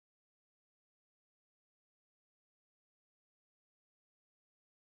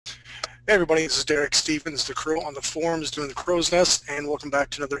Hey everybody, this is Derek Stevens, the Crow on the forums doing the Crow's Nest, and welcome back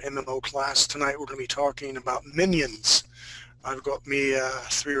to another MMO class. Tonight we're going to be talking about minions. I've got me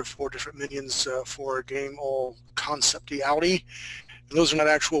 3 or 4 different minions for a game, all concept-y-outy. And those are not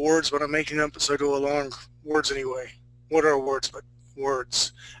actual words, but I'm making up as I go along. Words anyway. What are words but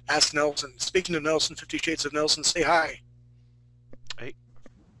words? Ask Nelson. Speaking of Nelson, 50 Shades of Nelson, say hi. Hey.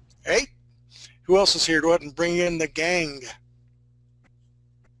 Hey? Who else is here? Go ahead and bring in the gang.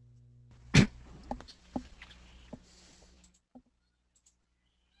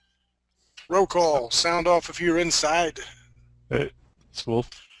 Roll call. Sound off if you're inside. Hey, it's Wolf.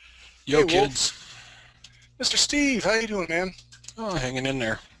 Yo, Hey, kids. Wolf. Mr. Steve, how you doing, man? Oh, hanging in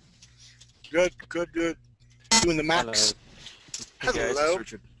there. Good, good, good. Doing the max. Hello. Hey guys, Hello. it's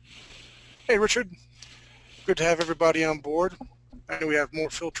Richard. Hey, Richard. Good to have everybody on board. I know we have more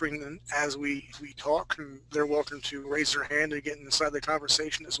filtering than as we talk, and they're welcome to raise their hand and get inside the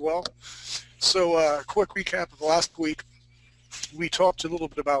conversation as well. So, quick recap of last week. We talked a little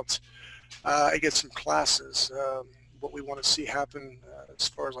bit about I guess some classes, what we want to see happen as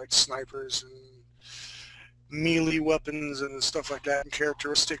far as like snipers and melee weapons and stuff like that and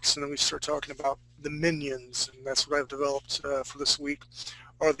characteristics, and then we start talking about the minions, and that's what I've developed for this week,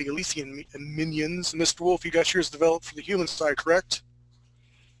 are the Elysian minions. And Mr. Wolf, you got yours developed for the human side, correct?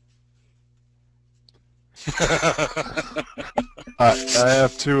 I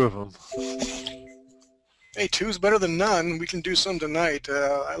have 2 of them. Hey, 2's better than none. We can do some tonight.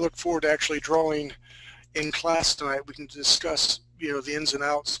 I look forward to actually drawing in class tonight. We can discuss, the ins and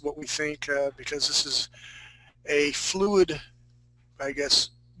outs, what we think, because this is a fluid, I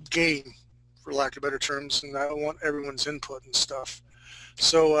guess, game, for lack of better terms, and I want everyone's input and stuff.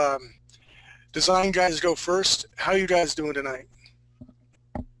 So, design guys go first. How are you guys doing tonight?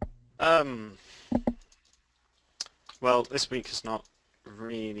 Well, this week is not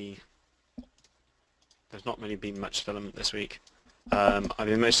really... There's not really been much development this week. I've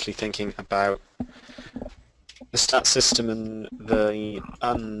been mostly thinking about the stat system and the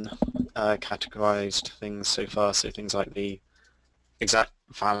uncategorized things so far, so things like the exact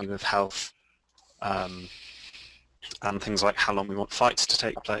value of health, and things like how long we want fights to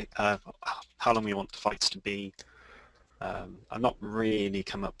take place, how long we want the fights to be. I've not really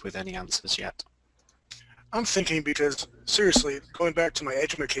come up with any answers yet. I'm thinking because, seriously, going back to my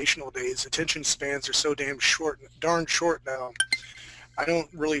educational days, attention spans are so darn short now.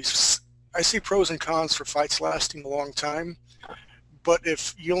 I see pros and cons for fights lasting a long time, but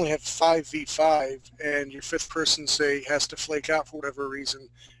if you only have 5v5 and your 5th person, say, has to flake out for whatever reason,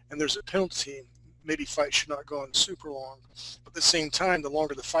 and there's a penalty, maybe fights should not go on super long. But at the same time, the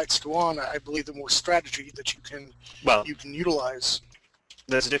longer the fights go on, I believe the more strategy that you can utilize.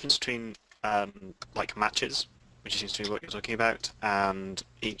 There's a difference between like matches, which seems to be what you're talking about, and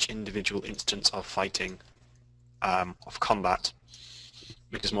each individual instance of fighting, of combat,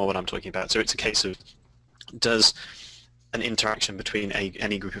 which is more what I'm talking about. So it's a case of, does an interaction between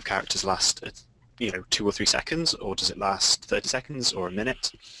any group of characters last 2 or 3 seconds, or does it last 30 seconds or a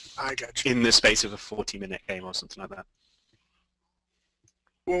minute? I got you. In the space of a 40-minute game or something like that.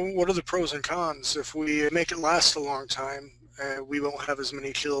 Well, what are the pros and cons? If we make it last a long time, we won't have as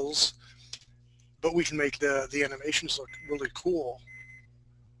many kills, but we can make the animations look really cool.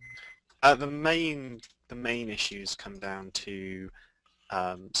 The main issues come down to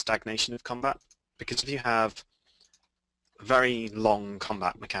stagnation of combat, because if you have very long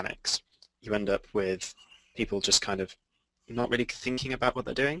combat mechanics, you end up with people just kind of not really thinking about what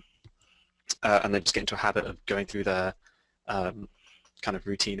they're doing, and they just get into a habit of going through their kind of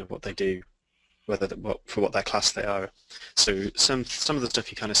routine of what they do, for what their class they are. So some of the stuff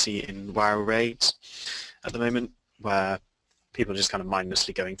you kind of see in WoW raids at the moment, where people are just kind of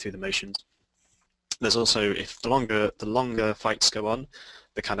mindlessly going through the motions. There's also, if the longer fights go on,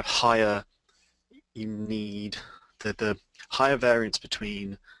 the kind of higher you need, the higher variance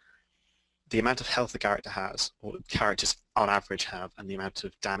between the amount of health the character has, or characters on average have, and the amount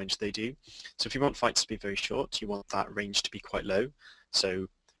of damage they do. So if you want fights to be very short, you want that range to be quite low. So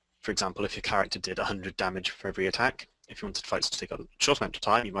for example, if your character did 100 damage for every attack, if you wanted fights to take a short amount of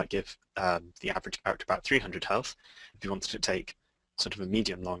time, you might give the average character about 300 health. If you wanted to take sort of a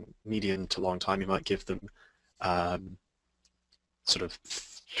medium to long time, you might give them sort of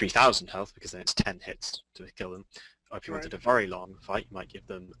 3,000 health, because then it's 10 hits to kill them. Or if you wanted a very long fight, you might give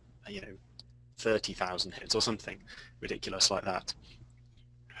them 30,000 hits or something ridiculous like that.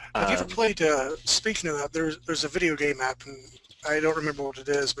 Have you ever played, speaking of that, there's a video game app, and I don't remember what it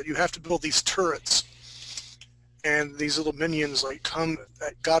is, but you have to build these turrets, and these little minions like come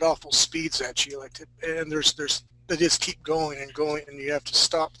at god-awful speeds at you, and they just keep going and going, and you have to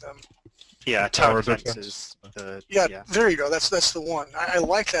stop them. Yeah, Tower tower defense. defenses. Yeah, there you go. That's the one. I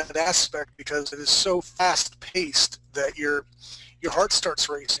like that aspect because it is so fast paced that your heart starts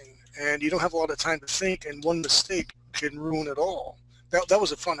racing and you don't have a lot of time to think, and one mistake can ruin it all. That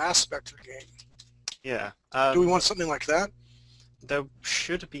was a fun aspect of the game. Yeah. Do we want something like that? There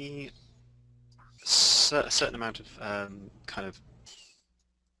should be a certain amount of kind of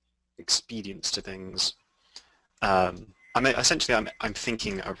expedience to things. I mean, essentially, I'm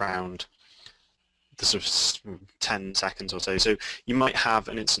thinking around the sort of 10 seconds or so. So you might have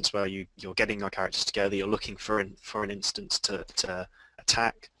an instance where you're getting your characters together, you're looking for an instance to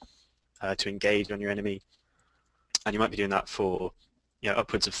attack, to engage on your enemy, and you might be doing that for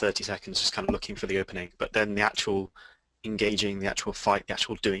upwards of 30 seconds, just kind of looking for the opening. But then the actual engaging, the actual fight, the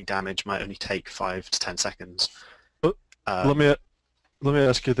actual doing damage might only take 5 to 10 seconds. Let me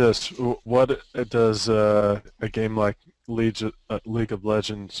ask you this: what does a game like League of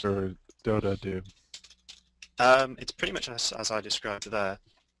Legends or Dota do? It's pretty much as I described there.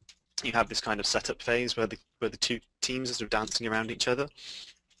 You have this kind of setup phase where the two teams are sort of dancing around each other,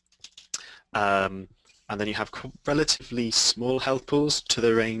 and then you have relatively small health pools to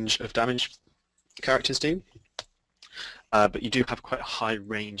the range of damage characters do, but you do have quite a high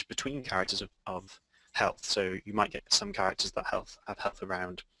range between characters of health. So you might get some characters that have health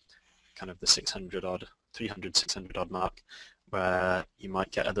around kind of the 600 odd, 300, 600 odd mark, where you might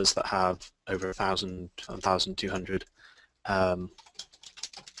get others that have over 1,000, 1,200,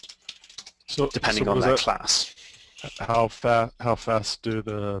 depending on their class. How fast do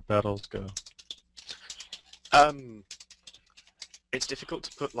the battles go? It's difficult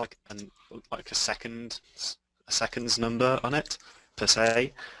to put like a seconds number on it per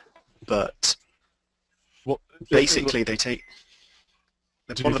se, but basically they take.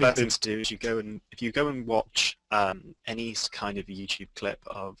 One of the best things to do is if you go and watch any kind of YouTube clip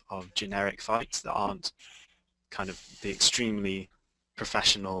of generic fights that aren't kind of the extremely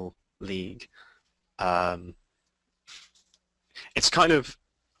professional league, it's kind of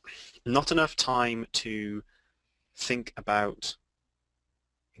not enough time to think about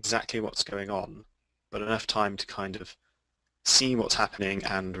exactly what's going on, but enough time to kind of see what's happening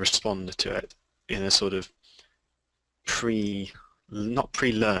and respond to it in a sort of not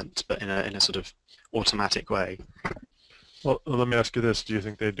pre-learnt, but in a sort of automatic way. Well, let me ask you this: do you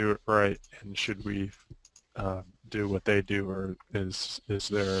think they do it right, and should we do what they do, or is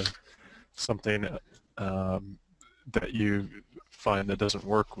there something that you find that doesn't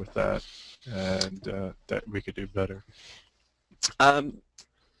work with that, and that we could do better?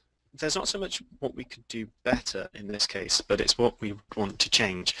 There's not so much what we could do better in this case, but it's what we want to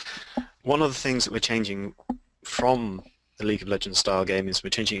change. One of the things that we're changing from the League of Legends style game is we're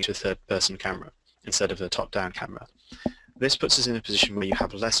changing it to a third-person camera instead of a top-down camera. This puts us in a position where you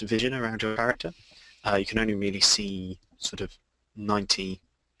have less vision around your character. You can only really see sort of 90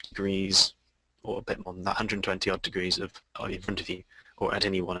 degrees or a bit more than that, 120 odd degrees of in front of you or at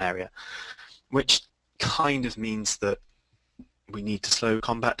any one area, which kind of means that we need to slow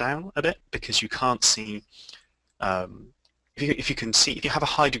combat down a bit, because you can't see if you have a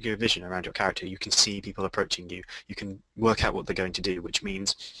high degree of vision around your character, you can see people approaching you. You can work out what they're going to do, which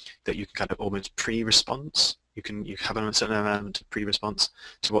means that you can kind of almost pre-response. You have a certain amount of pre-response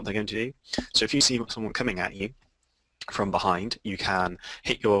to what they're going to do. So if you see someone coming at you from behind, you can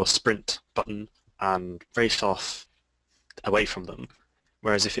hit your sprint button and race off away from them.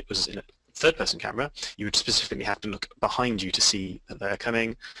 Whereas if it was in a third-person camera, you would specifically have to look behind you to see that they're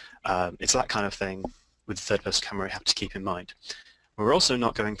coming. It's that kind of thing. With the third-person camera, you have to keep in mind. We're also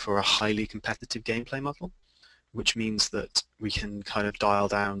not going for a highly competitive gameplay model, which means that we can kind of dial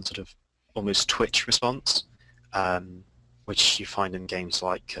down sort of almost twitch response, which you find in games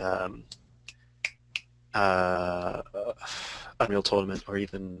like Unreal Tournament, or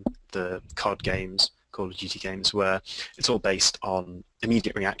even the COD games, Call of Duty games, where it's all based on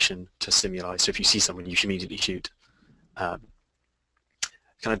immediate reaction to stimuli. So if you see someone, you should immediately shoot.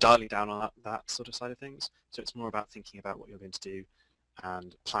 Kind of dialing down on that sort of side of things. So it's more about thinking about what you're going to do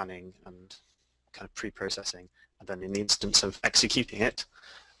and planning and kind of pre-processing. And then in the instance of executing it,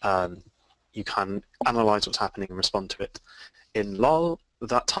 you can analyze what's happening and respond to it. In LoL,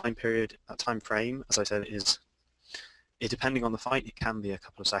 that time period, that time frame, as I said, depending on the fight, it can be a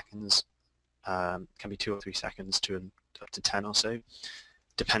couple of seconds, can be 2 or 3 seconds to up to 10 or so.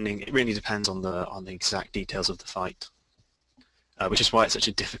 It really depends on the exact details of the fight. Which is why it's such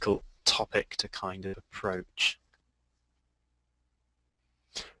a difficult topic to kind of approach.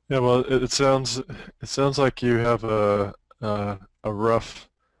 Yeah, well, it sounds like you have a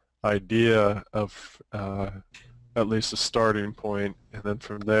rough idea of at least a starting point, and then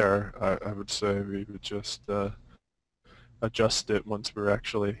from there, I would say we would just adjust it once we're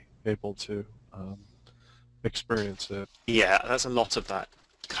actually able to experience it. Yeah, there's a lot of that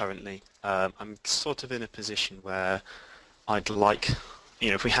currently. I'm sort of in a position where I'd like,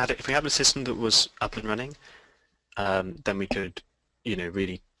 if we had a system that was up and running, then we could,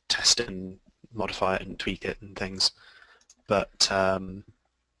 really test it and modify it and tweak it and things. But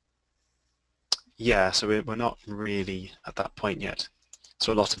yeah, so we're not really at that point yet.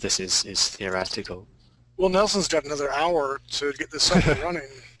 So a lot of this is theoretical. Well, Nelson's got another hour to get this up and running.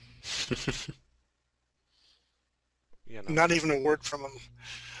 Yeah, no, Not even a word from him.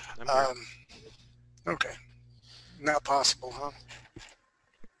 I'm here. Okay. Not possible, huh?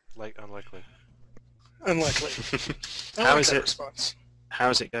 Unlikely. Unlikely. I How like is that it? response.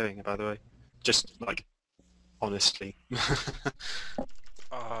 How's it going, by the way? Just like, honestly.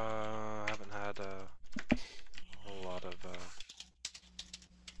 I haven't had a whole lot of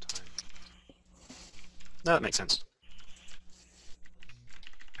time. No, that makes sense.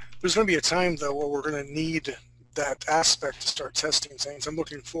 There's going to be a time, though, where we're going to need that aspect to start testing things. I'm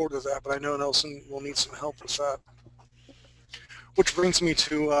looking forward to that, but I know Nelson will need some help with that. Which brings me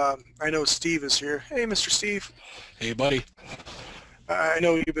to, I know Steve is here. Hey, Mr. Steve. Hey, buddy. I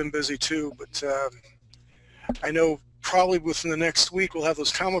know you've been busy too, but I know probably within the next week we'll have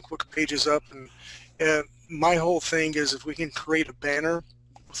those comic book pages up. And my whole thing is if we can create a banner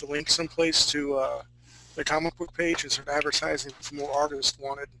with a link someplace to the comic book page and start advertising for more artists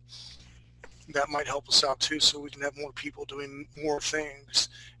wanted, that might help us out too, so we can have more people doing more things.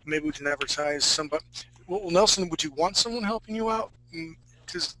 Maybe we can advertise somebody. Well, Nelson, would you want someone helping you out?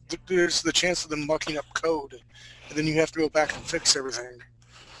 Because there's the chance of them mucking up code, and then you have to go back and fix everything.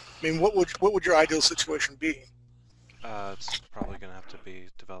 I mean, what would your ideal situation be? It's probably going to have to be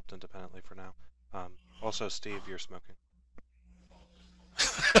developed independently for now. Also, Steve, you're smoking.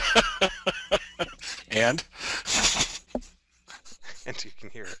 And? And you can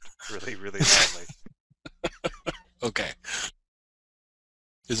hear it really, really loudly. Okay.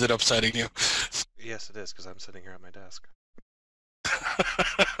 Is it upsetting you? Yes, it is, because I'm sitting here at my desk.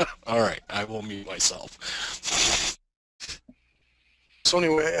 All right, I will mute myself. So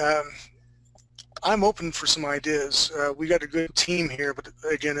anyway, I'm open for some ideas. We got a good team here, but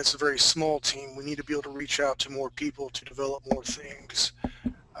again, it's a very small team. We need to be able to reach out to more people to develop more things.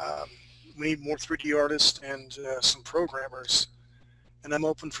 We need more 3D artists and some programmers. And I'm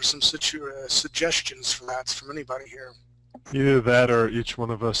open for some suggestions for that from anybody here. Either that or each one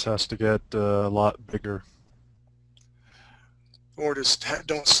of us has to get a lot bigger. Or just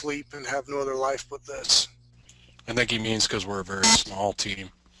don't sleep and have no other life but this. I think he means because we're a very small team.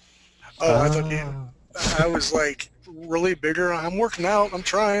 Oh, I thought I was like, really bigger? I'm working out. I'm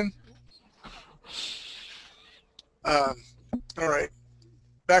trying. All right.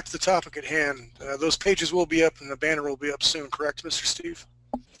 Back to the topic at hand. Those pages will be up and the banner will be up soon, correct, Mr. Steve?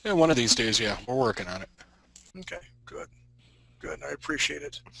 Yeah, one of these days, yeah, we're working on it. Okay, good. Good. I appreciate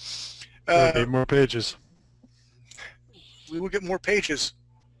it. We need more pages. We will get more pages.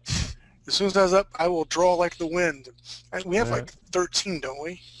 As soon as that's up, I will draw like the wind. We have like 13, don't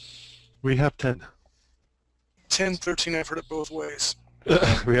we? We have 10. 10, 13, I've heard it both ways.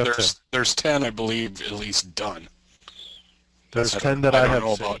 We have 10. There's 10, I believe, at least done. There's 10 that I don't have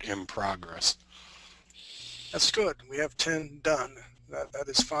know seen. about in progress. That's good. We have 10 done. That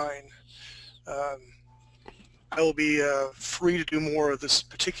is fine. I will be free to do more of this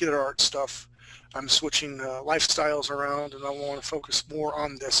particular art stuff. I'm switching lifestyles around, and I want to focus more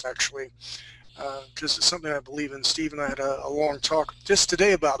on this, actually, because it's something I believe in. Steve and I had a long talk just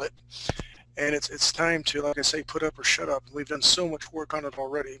today about it, and it's time to, like I say, put up or shut up. We've done so much work on it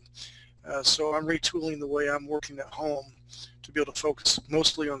already. So I'm retooling the way I'm working at home to be able to focus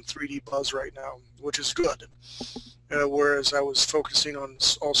mostly on 3D Buzz right now, which is good. Whereas I was focusing on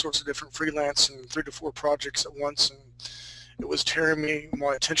all sorts of different freelance and 3 to 4 projects at once, and it was tearing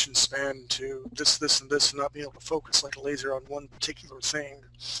my attention span to this, and this, and not being able to focus like a laser on one particular thing.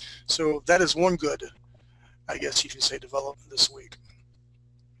 So that is one good, I guess you can say, development this week.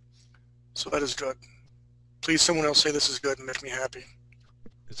 So that is good. Please, someone else say this is good and make me happy.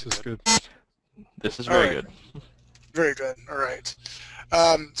 This is good. This is All very right. good. Very good. All right.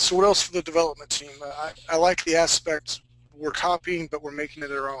 So what else for the development team? I like the aspect we're copying, but we're making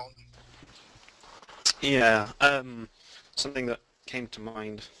it our own. Yeah, something that came to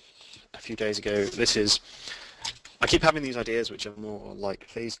mind a few days ago. I keep having these ideas which are more like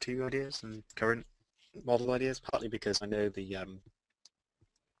phase 2 ideas than current model ideas, partly because I know the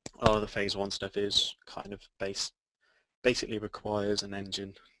phase 1 stuff is kind of basically requires an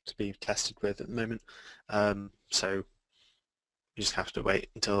engine to be tested with at the moment. So you just have to wait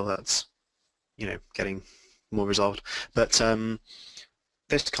until that's, getting more resolved. But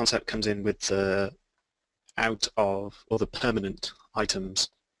this concept comes in with the the permanent items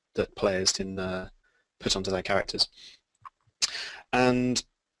that players can put onto their characters. And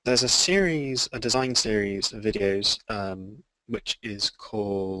there's a design series of videos which is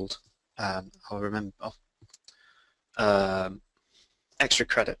called, Extra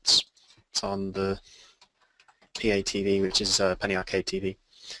Credits. It's on the PATV, which is Penny Arcade TV,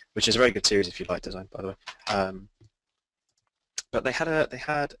 which is a very good series if you like design, by the way. But they had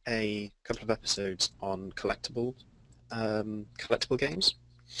a couple of episodes on collectible games.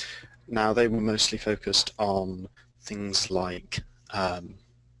 Now they were mostly focused on things like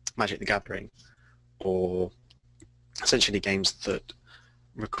Magic the Gathering, or essentially games that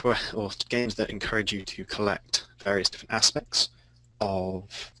encourage you to collect various different aspects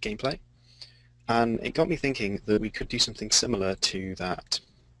of gameplay. And it got me thinking that we could do something similar to that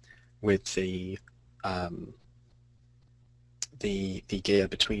with the gear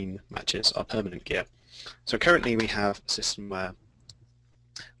between matches, our permanent gear. So currently we have a system where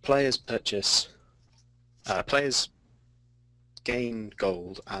players gain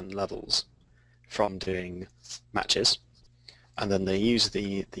gold and levels from doing matches, and then they use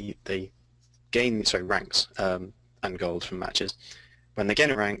they gain ranks and gold from matches. When they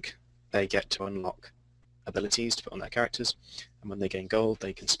gain a rank, they get to unlock abilities to put on their characters, and when they gain gold,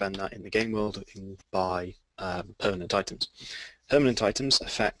 they can spend that in the game world and buy permanent items. Permanent items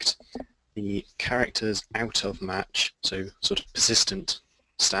affect the characters out of match, so sort of persistent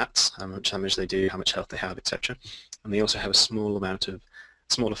stats, how much damage they do, how much health they have, etc. And they also have a small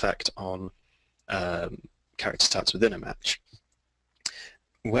effect on character stats within a match.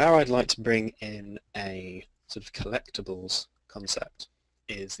 Where I'd like to bring in a sort of collectibles concept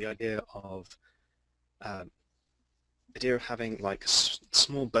is the idea of having like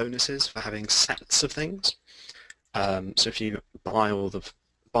small bonuses for having sets of things. So if you buy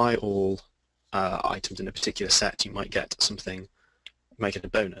all items in a particular set, you might get something, make it a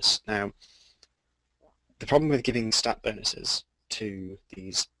bonus. Now, the problem with giving stat bonuses to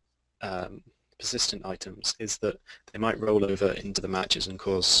these persistent items is that they might roll over into the matches and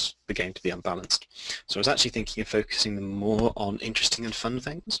cause the game to be unbalanced. So I was actually thinking of focusing them more on interesting and fun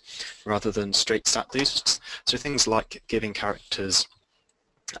things rather than straight stat boosts. So things like giving characters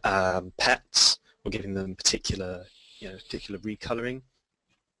pets, or giving them particular recoloring,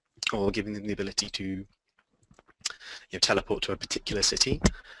 or giving them the ability to teleport to a particular city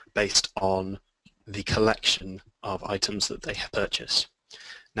based on the collection of items that they have purchased.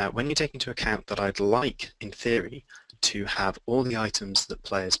 Now, when you take into account that I'd like, in theory, to have all the items that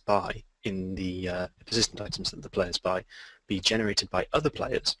players buy in the persistent items that the players buy be generated by other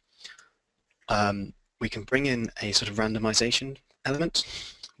players, we can bring in a sort of randomization element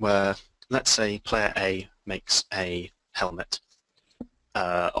where, let's say, player A makes a helmet,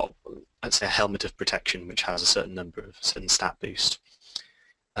 let's say a helmet of protection, which has a certain stat boost.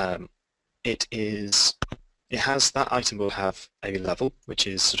 That item will have a level, which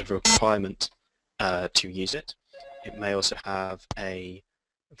is sort of a requirement to use it. It may also have a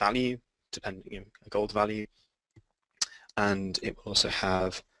value, a gold value, and it will also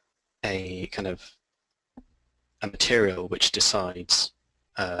have a kind of a material which decides,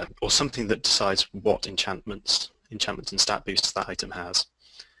 or something that decides what enchantments and stat boosts that item has.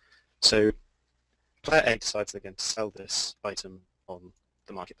 So player A decides they're going to sell this item on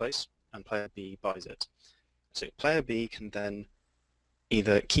the marketplace, and player B buys it. So player B can then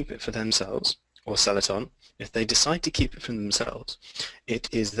either keep it for themselves or sell it on. If they decide to keep it for themselves, it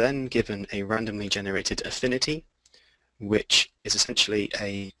is then given a randomly generated affinity, which is essentially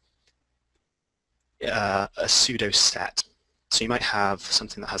a pseudo stat. So you might have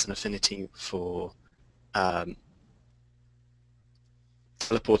something that has an affinity for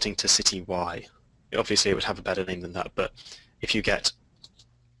teleporting to city Y. Obviously it would have a better name than that, but if you get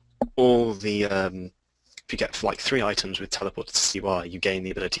all the if you get like 3 items with teleport to city Y, you gain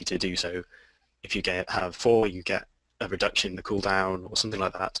the ability to do so. If you have 4, you get a reduction in the cooldown or something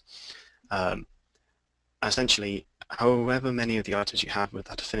like that. Essentially, however many of the items you have with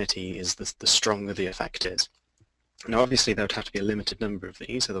that affinity is the stronger the effect is. Now obviously there would have to be a limited number of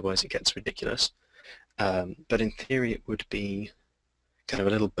these, otherwise it gets ridiculous. But in theory it would be kind of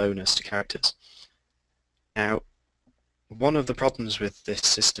a little bonus to characters. Now, one of the problems with this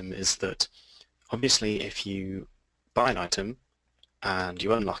system is that obviously if you buy an item and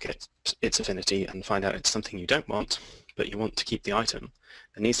you unlock its affinity and find out it's something you don't want, but you want to keep the item,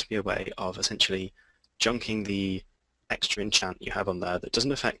 there needs to be a way of essentially junking the extra enchant you have on there that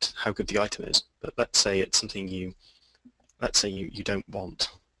doesn't affect how good the item is, but let's say it's something let's say you don't want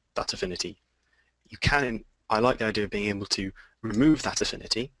that affinity. You can, I like the idea of being able to remove that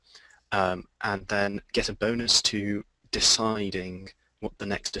affinity and then get a bonus to deciding what the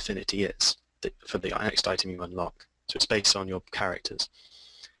next affinity is for the next item you unlock. So it's based on your characters.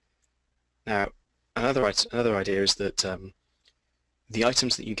 Now, another idea is that the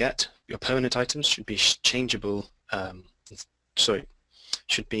items that you get, your permanent items, should be changeable.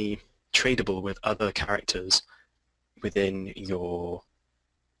 Should be tradable with other characters within your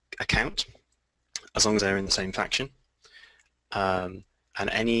account, as long as they're in the same faction. And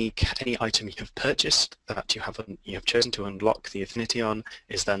any item you have purchased that you have chosen to unlock the affinity on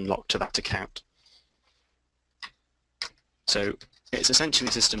is then locked to that account. So it's essentially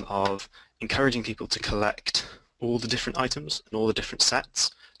a system of encouraging people to collect all the different items and all the different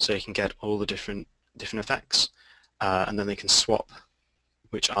sets, so you can get all the different effects, and then they can swap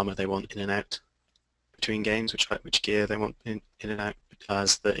which armor they want in and out between games, which gear they want in and out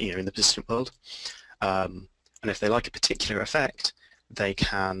as in the persistent world. And if they like a particular effect, they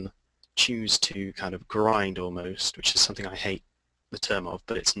can choose to kind of grind almost, which is something I hate the term of,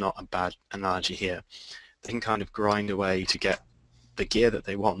 but it's not a bad analogy here. They can kind of grind away to get the gear that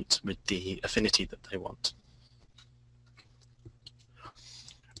they want with the affinity that they want.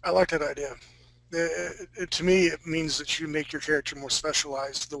 I like that idea. To me, it means that you make your character more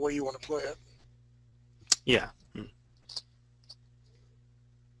specialized the way you want to play it. Yeah.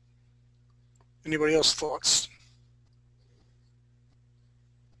 Anybody else thoughts?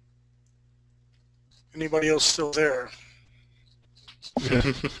 Anybody else still there?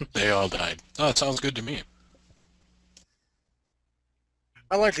 They all died. Oh, it sounds good to me.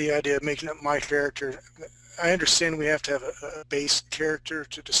 I like the idea of making up my character. I understand we have to have a base character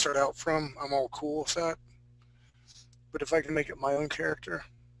to start out from. I'm all cool with that. But if I can make it my own character,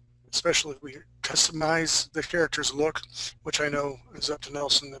 especially if we customize the character's look, which I know is up to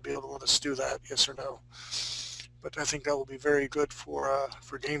Nelson to be able to let us do that, yes or no. But I think that will be very good for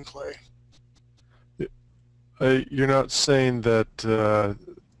gameplay. You're not saying that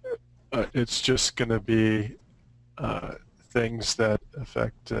it's just going to be things that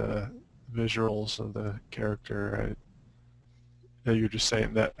affect visuals of the character, right? You're just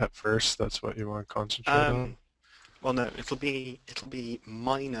saying that at first that's what you want to concentrate on? Well, no, it'll be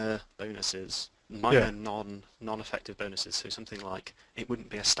minor bonuses, minor non-effective bonuses. So something like, it wouldn't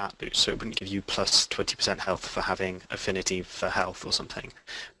be a stat boost, so it wouldn't give you plus 20% health for having affinity for health or something.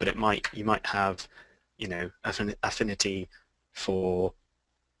 But you might have, affinity for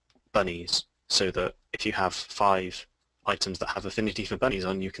bunnies, so that if you have 5 items that have affinity for bunnies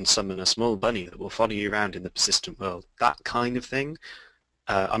on, you can summon a small bunny that will follow you around in the persistent world. That kind of thing.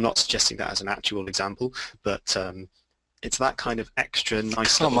 I'm not suggesting that as an actual example, but it's that kind of extra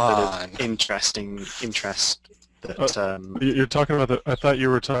nice little bit of interest that... You're talking about I thought you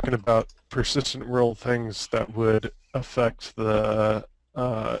were talking about persistent world things that would affect the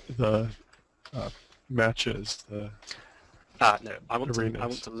matches. No, I want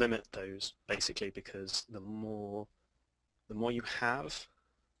to limit those basically, because the more you have,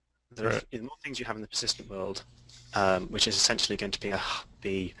 the more things you have in the persistent world, which is essentially going to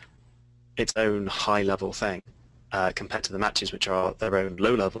be its own high-level thing compared to the matches, which are their own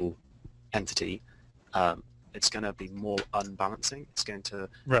low-level entity. It's going to be more unbalancing. It's going to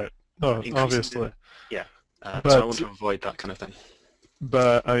obviously. So I want to avoid that kind of thing.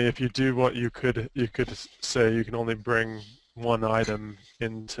 But I mean, if you do what you could say you can only bring one item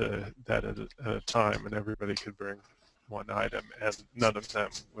into that at a time, and everybody could bring one item, and none of them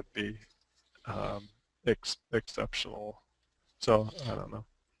would be exceptional. So I don't know.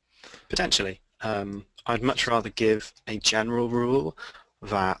 Potentially, I'd much rather give a general rule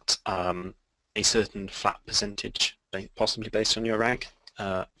that a certain flat percentage, possibly based on your rank,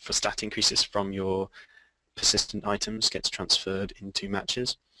 for stat increases from your persistent items gets transferred into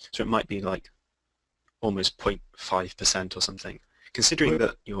matches. So it might be like almost 0.5% or something. Considering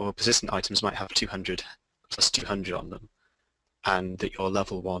that your persistent items might have 200 plus 200 on them, and that your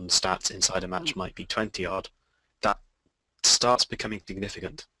level 1 stats inside a match might be 20 odd, that starts becoming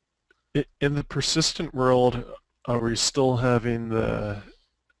significant. In the persistent world, are we still having the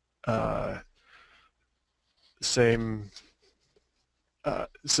same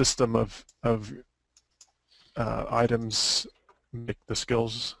system of items make the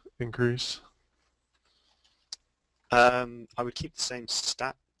skills increase? I would keep the same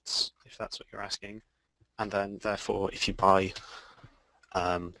stats, if that's what you're asking, and then therefore if you buy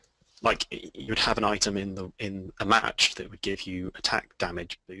like you would have an item in a match that would give you attack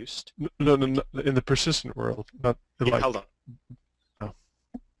damage boost. No, in the persistent world, not Yeah, like. hold on. Oh.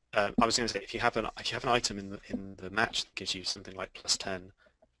 I was going to say if you have an item in the match that gives you something like +10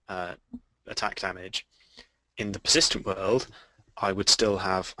 attack damage, in the persistent world, I would still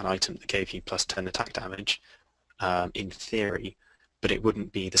have an item that gave you +10 attack damage, in theory, but it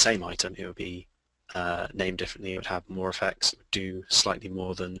wouldn't be the same item. It would be named differently. It would have more effects. It would do slightly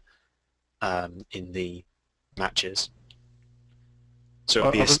more than in the matches. So it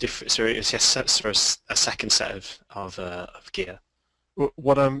would be a second set of gear.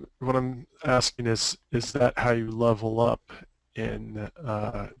 What I'm asking is that how you level up in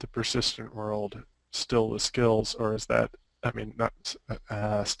the persistent world, still with skills, or is that, I mean, not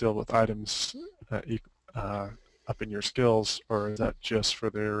still with items up in your skills, or is that just for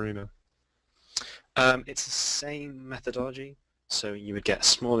the arena? It's the same methodology. So you would get a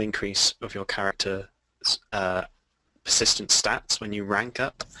small increase of your character's persistent stats when you rank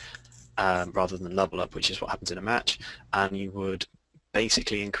up, rather than level up, which is what happens in a match, and you would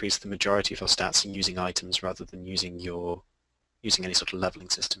basically increase the majority of your stats using items rather than using any sort of leveling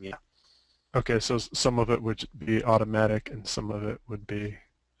system. Yeah. Okay, so some of it would be automatic and some of it would be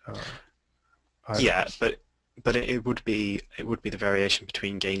items. Yeah, but it would be the variation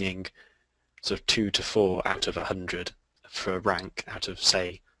between gaining sort of 2 to 4 out of 100 for a rank out of,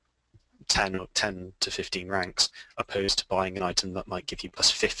 say, 10 to 15 ranks, opposed to buying an item that might give you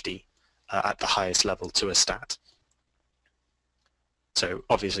 +50 at the highest level to a stat. So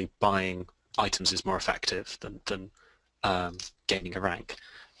obviously buying items is more effective than gaining a rank,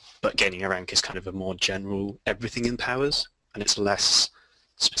 but gaining a rank is kind of a more general everything empowers, and it's less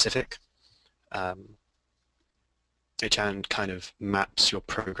specific. It kind of maps your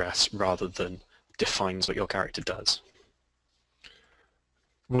progress rather than defines what your character does.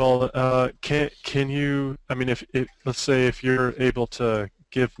 Well, can you? I mean, if let's say if you're able to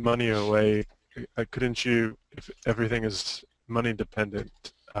give money away, couldn't you? If everything is money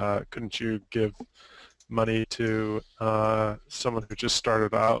dependent, couldn't you give money to someone who just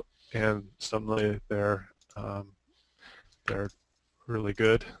started out and suddenly they're really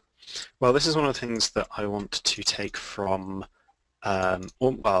good? Well, this is one of the things that I want to take from,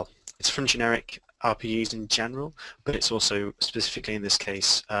 well, it's from generic RPGs in general, but it's also specifically in this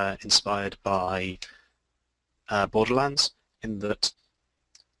case inspired by Borderlands, in that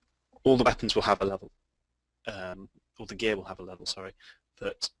all the weapons will have a level, all the gear will have a level, sorry,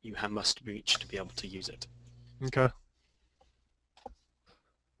 that you must reach to be able to use it. Okay.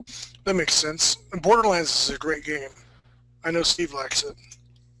 That makes sense. And Borderlands is a great game. I know Steve likes it.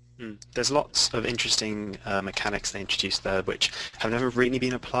 There's lots of interesting mechanics they introduced there which have never really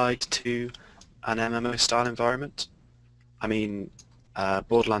been applied to an MMO style environment. I mean,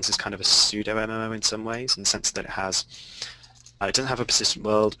 Borderlands is kind of a pseudo MMO in some ways, in the sense that it doesn't have a persistent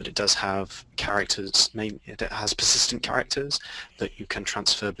world, but it does have characters. It has persistent characters that you can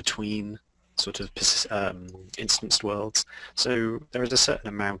transfer between sort of instanced worlds. So there is a certain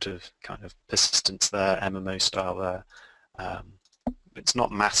amount of kind of persistence there, MMO style there. It's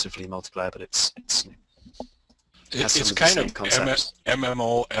not massively multiplayer, but it's kind of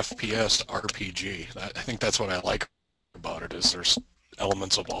MMO FPS RPG. I think that's what I like about it, is there's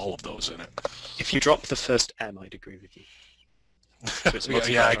elements of all of those in it. If you drop the first M, I'd agree with you. So it's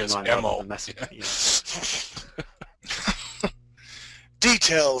yeah, I guess MO.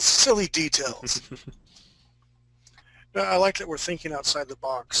 Details, silly details. I like that we're thinking outside the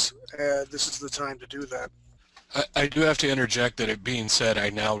box. This is the time to do that. I do have to interject that, it being said, I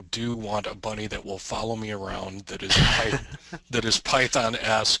now do want a bunny that will follow me around that is that is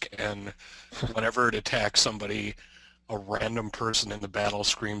Python-esque, and whenever it attacks somebody, a random person in the battle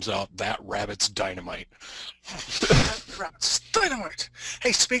screams out, "That rabbit's dynamite." That rabbit's dynamite!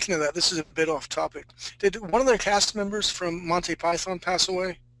 Hey, speaking of that, this is a bit off topic. Did one of their cast members from Monty Python pass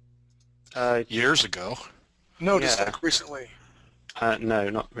away? Years ago. No, just yeah. like recently. No,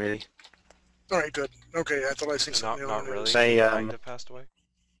 not really. All right, good. Okay, I thought I seen something. Not really. They Kind of passed away.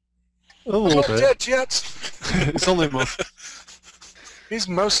 A little Not bit. dead yet. It's only He's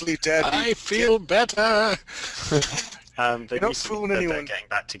mostly dead. I feel better. They not recently fooling said anyone. they're getting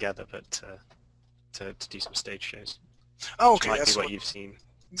back together, but to do some stage shows. Oh, Which okay, might that's be what what. you've seen.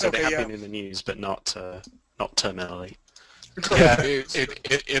 So Okay, they have yeah. been in the news, but not terminally. Yeah,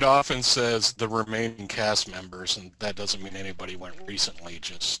 it often says the remaining cast members, and that doesn't mean anybody went recently,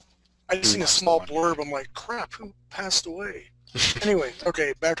 just... I just seen a small blurb. I'm like, crap, who passed away? Anyway,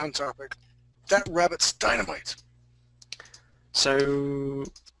 okay, back on topic. That rabbit's dynamite. So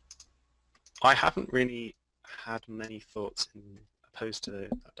I haven't really had many thoughts opposed to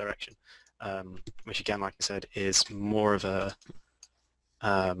that direction, which again, like I said, is more of a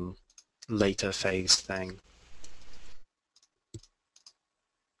later phase thing.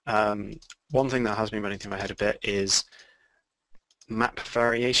 One thing that has been running through my head a bit is map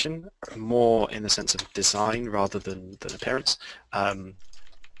variation, more in the sense of design rather than appearance.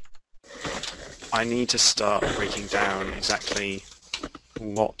 I need to start breaking down exactly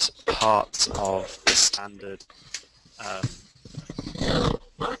what parts of the standard...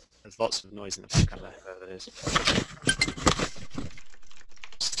 there's lots of noise in the background there, whoever that is.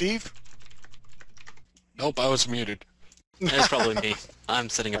 Steve? Nope, I was muted. That's probably me. I'm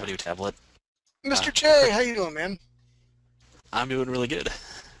setting up a new tablet. Mr. J, how you doing, man? I'm doing really good.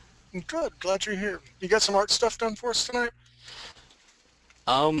 Good. Glad you're here. You got some art stuff done for us tonight?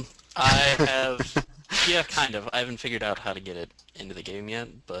 I have, yeah, kind of. I haven't figured out how to get it into the game yet,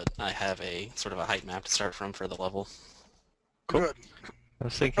 but I have a sort of a height map to start from for the level. Cool. Good. I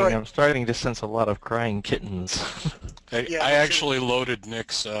was thinking, I'm starting to sense a lot of crying kittens. I actually loaded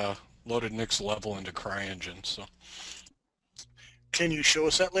Nick's level into CryEngine, so. Can you show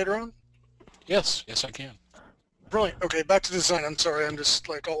us that later on? Yes, I can. Brilliant. Okay, back to design. I'm sorry, I'm just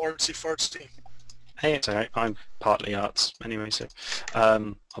like all artsy fartsy. Hey, it's alright. I'm partly arts anyway, so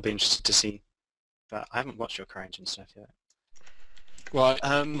I'll be interested to see. But I haven't watched your CryEngine stuff yet. Well,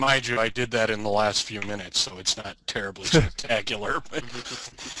 mind you, I did that in the last few minutes, so it's not terribly spectacular.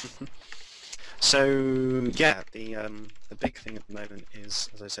 So yeah, the big thing at the moment is,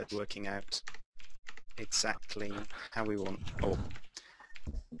 as I said, working out exactly how we want, or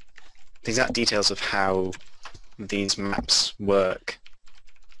the exact details of how these maps work,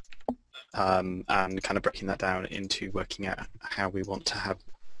 and kind of breaking that down into working out how we want to have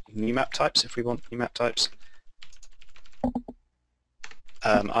new map types, if we want new map types.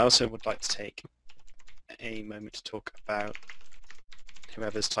 I also would like to take a moment to talk about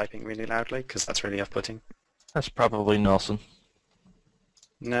whoever's typing really loudly, because that's really off-putting. That's probably Nelson.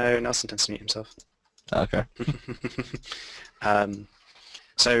 No, Nelson tends to mute himself. Okay.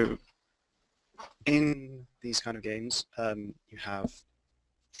 So, in these kind of games, you have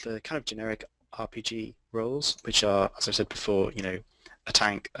the kind of generic RPG roles, which are, as I said before, you know, a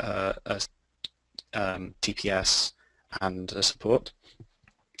tank, a TPS, and a support.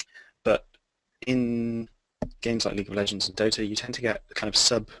 But in games like League of Legends and Dota, you tend to get kind of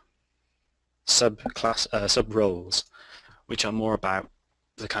sub roles, which are more about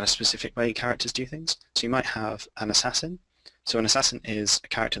the kind of specific way characters do things. So you might have an assassin. So an assassin is a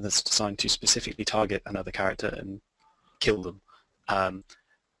character that's designed to specifically target another character and kill them.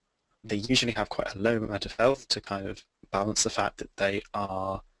 They usually have quite a low amount of health to kind of balance the fact that they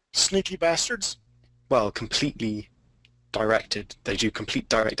are... Sneaky bastards? Well, completely directed. They do complete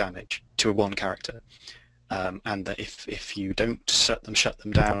direct damage to one character. And that if you don't shut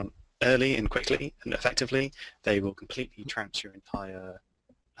them down early and quickly and effectively, they will completely trounce your entire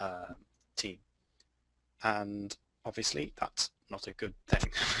team. And obviously, that's not a good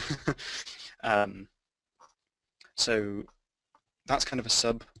thing. So that's kind of a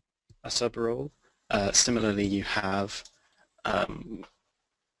sub role. Similarly, you have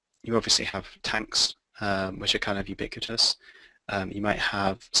you obviously have tanks, which are kind of ubiquitous. You might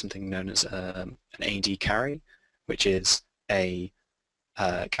have something known as an AD carry, which is a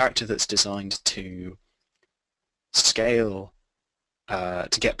character that's designed to scale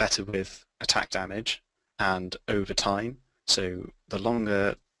to get better with attack damage and over time. So the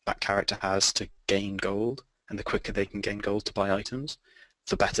longer that character has to gain gold and the quicker they can gain gold to buy items,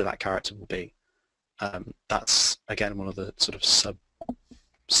 the better that character will be. That's again one of the sort of sub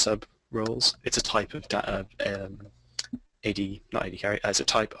roles. It's a type of not AD carry, it's a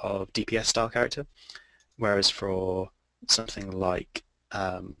type of DPS style character, whereas for something like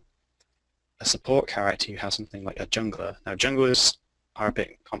a support character, you have something like a jungler. Now junglers are a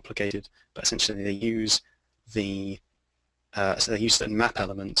bit complicated, but essentially they use the map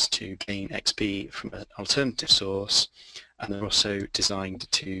elements to gain XP from an alternative source, and they're also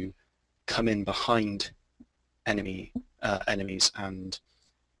designed to come in behind enemies and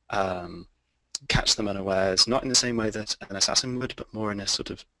catch them unawares, not in the same way that an assassin would, but more in a sort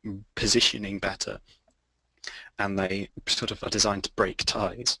of positioning better. And they sort of are designed to break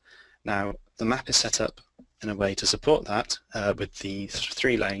ties. Now, the map is set up in a way to support that, with the sort of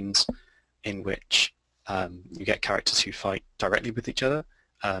 3 lanes in which you get characters who fight directly with each other.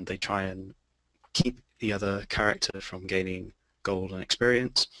 They try and keep the other character from gaining gold and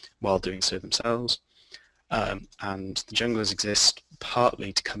experience while doing so themselves. And the junglers exist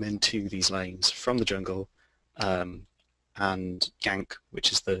partly to come into these lanes from the jungle and gank,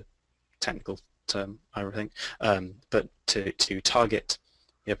 which is the technical term, I think, but to target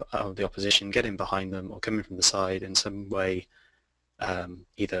the opposition, get in behind them, or come in from the side in some way,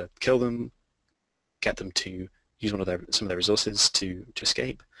 either kill them, get them to use some of their resources to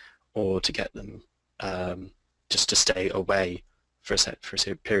escape, or to get them just to stay away for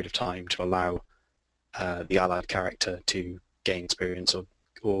a period of time to allow the allied character to gain experience,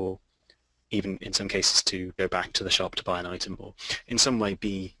 or even in some cases to go back to the shop to buy an item, or in some way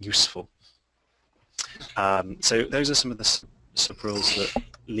be useful. So those are some of the sub-rules that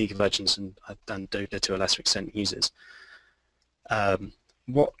League of Legends and Dota to a lesser extent uses.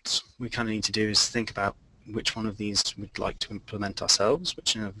 What we kind of need to do is think about which one of these we'd like to implement ourselves,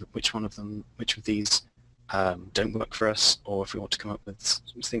 which of these don't work for us, or if we want to come up with,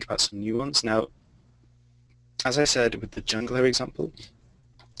 think about some new ones. Now, as I said with the jungler example,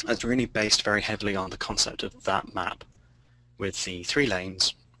 it's really based very heavily on the concept of that map, with the 3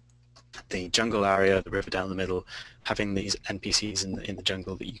 lanes, the jungle area, the river down the middle, having these NPCs in the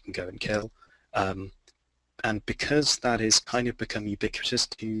jungle that you can go and kill. And because that has kind of become ubiquitous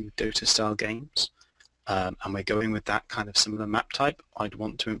to Dota-style games, and we're going with that kind of similar map type, I'd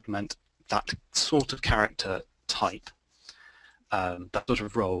want to implement that sort of character type, that sort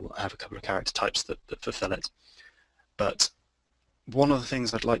of role. I have a couple of character types that fulfill it. But one of the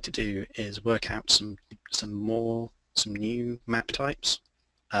things I'd like to do is work out some new map types,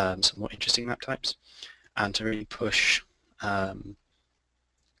 some more interesting map types, and to really push kind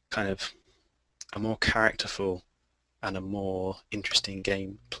of a more characterful and a more interesting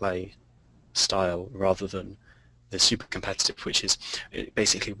gameplay style, rather than the super competitive, which is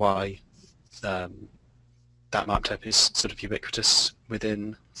basically why that map type is sort of ubiquitous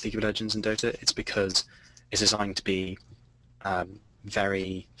within League of Legends and Dota. It's because it's designed to be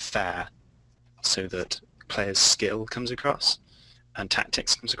very fair, so that players' skill comes across and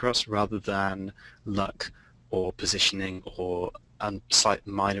tactics comes across, rather than luck or positioning or slight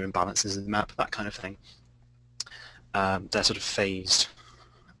minor imbalances in the map, that kind of thing. They're sort of phased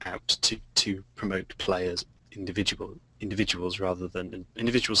out to promote players, individuals rather than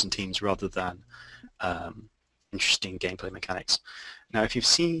individuals and teams, rather than interesting gameplay mechanics. Now, if you've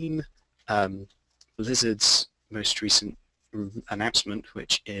seen Blizzard's most recent announcement,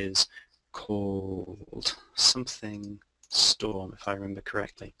 which is called something Storm, if I remember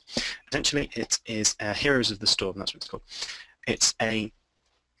correctly. Essentially, it is Heroes of the Storm. That's what it's called. It's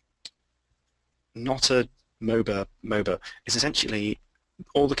not a MOBA. It's essentially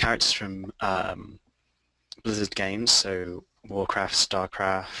all the characters from Blizzard games, so Warcraft,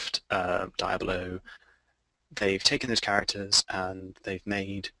 Starcraft, Diablo. They've taken those characters and they've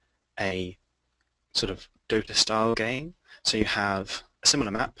made a sort of Dota-style game. So you have a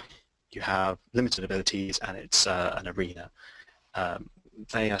similar map, you have limited abilities, and it's an arena.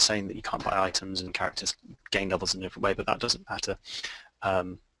 They are saying that you can't buy items and characters gain levels in a different way, but that doesn't matter.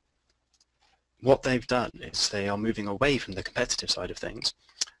 What they've done is they are moving away from the competitive side of things,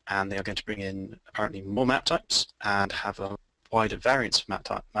 and they are going to bring in apparently more map types and have a wider variance of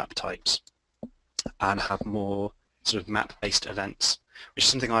map types, and have more sort of map-based events, which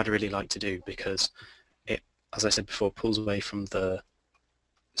is something I'd really like to do, because it, as I said before, pulls away from the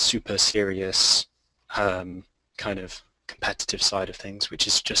super serious kind of competitive side of things, which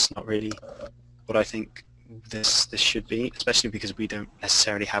is just not really what I think this should be, especially because we don't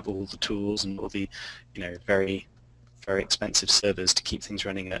necessarily have all the tools and all the, very, very expensive servers to keep things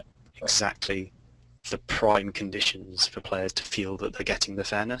running at exactly the prime conditions for players to feel that they're getting the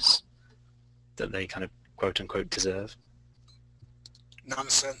fairness that they kind of quote-unquote deserve.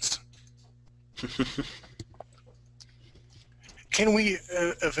 Nonsense. Can we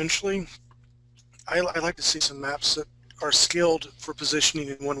eventually, I like to see some maps that are skilled for positioning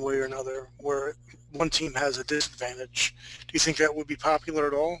in one way or another, where one team has a disadvantage. Do you think that would be popular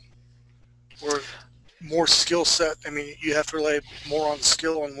at all? Or more skill set? I mean, you have to rely more on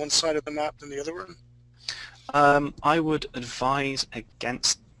skill on one side of the map than the other one? I would advise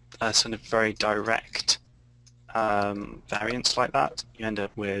against a sort of very direct variants like that. You end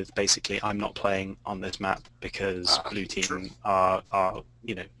up with basically, I'm not playing on this map because blue team true. are blue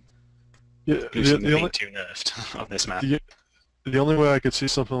team are being too nerfed on this map. The only way I could see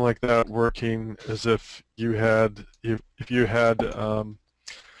something like that working is if you had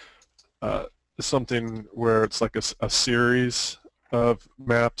something where it's like a series of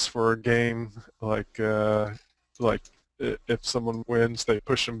maps for a game, like if someone wins, they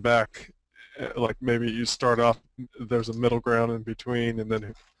push them back. Like maybe you start off, there's a middle ground in between, and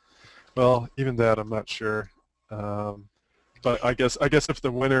then, well, even that I'm not sure. But I guess if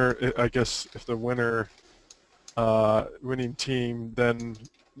the winner, winning team then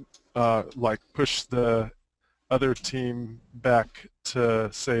like push the other team back to,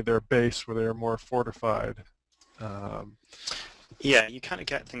 say, their base where they're more fortified. Yeah, you kind of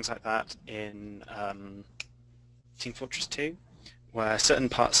get things like that in Team Fortress 2, where certain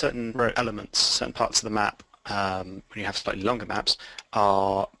Right. elements, certain parts of the map, when you have slightly longer maps,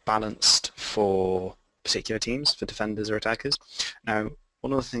 are balanced for particular teams, for defenders or attackers. Now,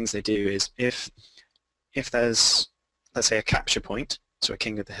 one of the things they do is if there's, let's say, a capture point, so a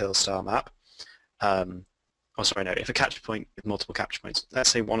King of the Hill style map, if a capture point with multiple capture points, let's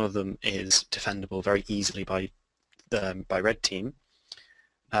say one of them is defendable very easily by red team,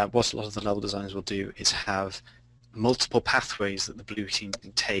 what a lot of the level designers will do is have multiple pathways that the blue team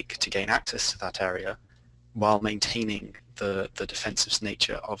can take to gain access to that area while maintaining the defensive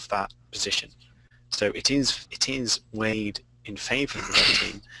nature of that position. So it is weighed in favour of the red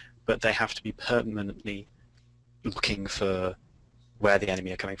team, but they have to be permanently looking for where the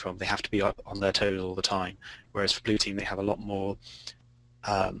enemy are coming from. They have to be up on their toes all the time, whereas for blue team they have a lot more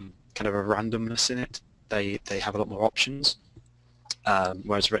kind of a randomness in it. They have a lot more options,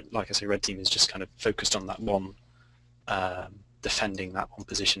 whereas like I say, red team is just kind of focused on that one, defending that one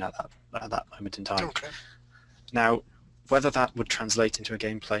position at that moment in time. Okay. Now, whether that would translate into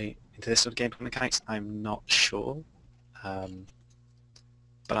this sort of gameplay mechanics, I'm not sure,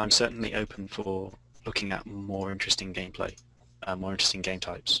 but I'm certainly open for looking at more interesting gameplay, more interesting game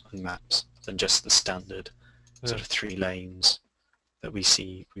types and maps than just the standard sort of 3 lanes that we've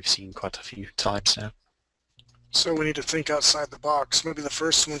seen quite a few times now. So we need to think outside the box. Maybe the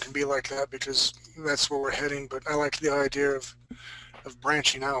first one can be like that because that's where we're heading, but I like the idea of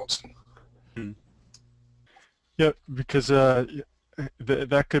branching out. Yeah, because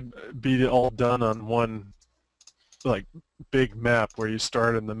that could be all done on one like big map where you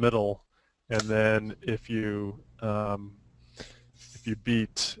start in the middle, and then if you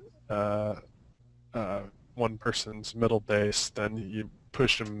beat one person's middle base, then you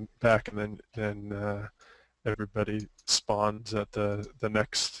push them back, and then everybody spawns at the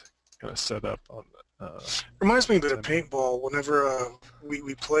next kind of setup on. Reminds me a bit of paintball. Whenever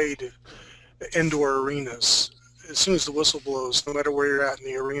we played indoor arenas, as soon as the whistle blows, no matter where you're at in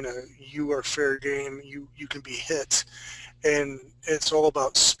the arena, you are fair game. You can be hit, and it's all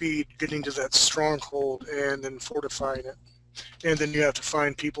about speed, getting to that stronghold, and then fortifying it. And then you have to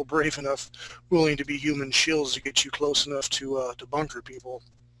find people brave enough, willing to be human shields to get you close enough to bunker people.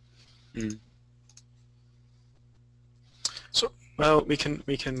 So, well, we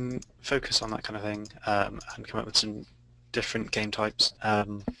can focus on that kind of thing and come up with some different game types at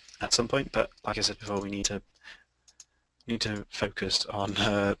some point. But like I said before, we need to focus on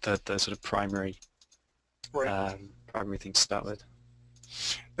the sort of primary thing to start with.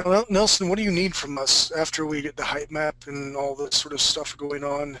 Now, Nelson, what do you need from us after we get the hype map and all this sort of stuff going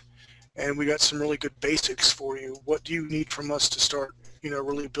on, and we got some really good basics for you? What do you need from us to start,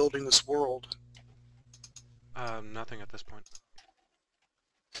 really building this world? Nothing at this point.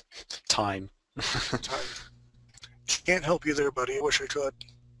 Time. Time. Can't help you there, buddy. I wish I could.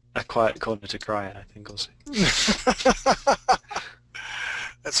 A quiet corner to cry in, I think, also.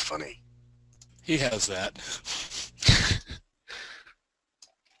 That's funny. He has that.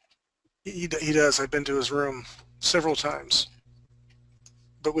 He does. I've been to his room several times,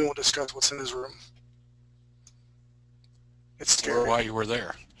 but we won't discuss what's in his room. It's scary. Or why you were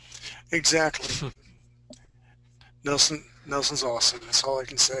there. Exactly. Nelson's awesome. That's all I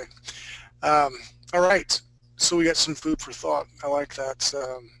can say. All right. So we got some food for thought. I like that.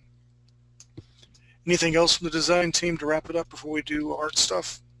 Anything else from the design team to wrap it up before we do art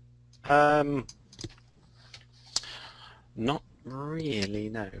stuff? Not really,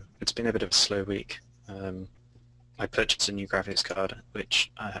 no. It's been a bit of a slow week. I purchased a new graphics card,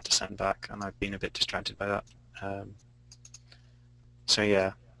 which I had to send back, and I've been a bit distracted by that. So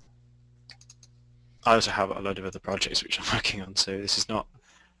yeah. I also have a load of other projects which I'm working on, so this is not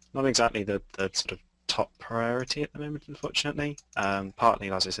exactly the sort of top priority at the moment, unfortunately. Partly,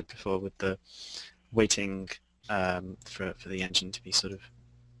 as I said before, with the waiting for the engine to be sort of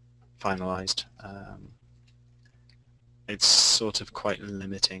finalised. It's sort of quite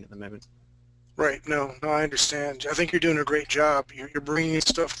limiting at the moment. Right. No, I understand. I think you're doing a great job. You're bringing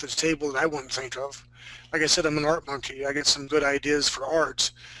stuff to the table that I wouldn't think of. Like I said, I'm an art monkey. I get some good ideas for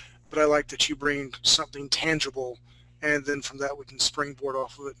art, but I like that you bring something tangible, and then from that we can springboard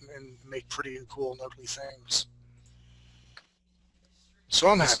off of it and make pretty and cool and ugly things. So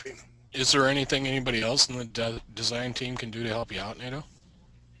I'm happy. Is there anything anybody else in the design team can do to help you out, Nato?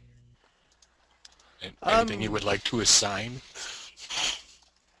 Anything you would like to assign?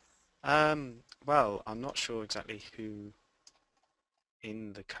 Well, I'm not sure exactly who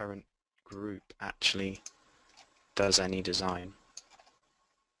in the current group actually does any design?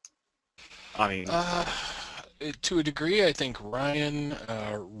 I mean, To a degree, I think Ryan,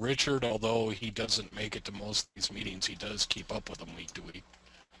 Richard, although he doesn't make it to most of these meetings, he does keep up with them week to week.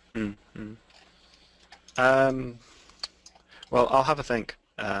 Well, I'll have a think,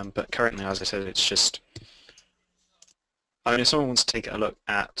 but currently, as I said, it's just, I mean, if someone wants to take a look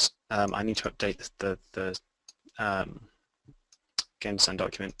at, I need to update the game design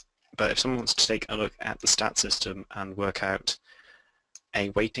document, but if someone wants to take a look at the stat system and work out a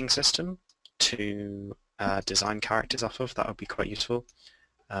weighting system to design characters off of, that would be quite useful.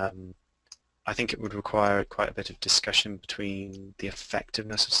 I think it would require quite a bit of discussion between the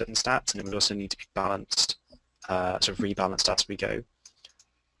effectiveness of certain stats, and it would also need to be balanced, sort of rebalanced as we go.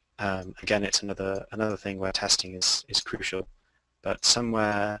 Again, it's another thing where testing is crucial, but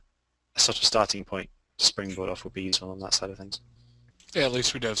somewhere a sort of starting point to springboard off would be useful on that side of things. Yeah, at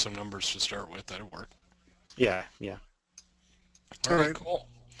least we'd have some numbers to start with. That'd work. Yeah, yeah. All right, cool.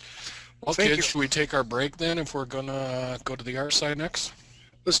 Well, Thank kids, you. should we take our break then if we're going to go to the art side next?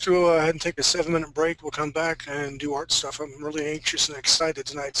 Let's go ahead and take a 7-minute break. We'll come back and do art stuff. I'm really anxious and excited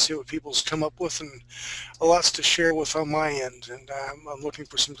tonight to see what people's come up with, and a lots to share with on my end. And I'm looking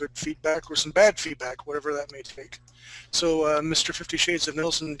for some good feedback or some bad feedback, whatever that may take. So Mr. 50 Shades of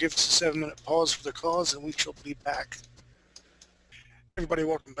Nelson, give us a 7-minute pause for the cause, and we shall be back. Everybody,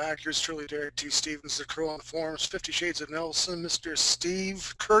 welcome back. Here's truly Derek T. Stevens, the Crow on the Forums, 50 Shades of Nelson, Mr.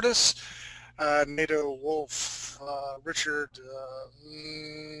 Steve Curtis, NATO Wolf, Richard,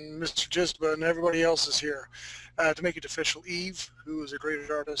 Mr. Gisba, and everybody else is here. To make it official, Eve, who is a great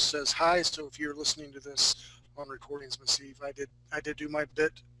artist, says hi. So if you're listening to this on recordings, Miss Eve, I did do my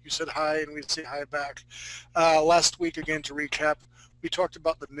bit. You said hi, and we'd say hi back. Last week, again, to recap, we talked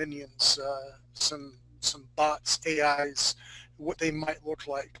about the minions, some bots, AIs, what they might look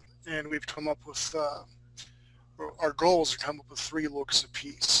like, and we've come up with our goals are to come up with 3 looks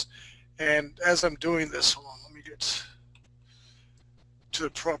apiece. And as I'm doing this, hold on, let me get to the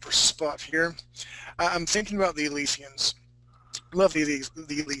proper spot here. I'm thinking about the Elysians. I love the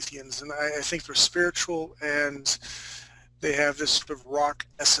Elysians, and I think they're spiritual, and they have this sort of rock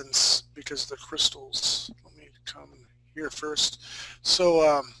essence because of the crystals. Let me come here first.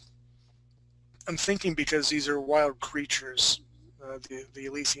 So I'm thinking because these are wild creatures, the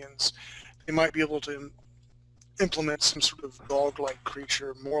Elysians, they might be able to implement some sort of dog-like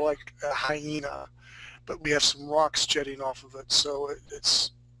creature, more like a hyena, but we have some rocks jetting off of it, so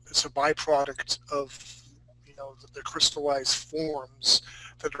it's a byproduct of, you know, the crystallized forms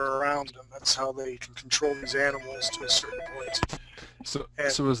that are around them. That's how they can control these animals to a certain point. So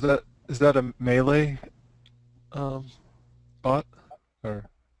is that a melee bot or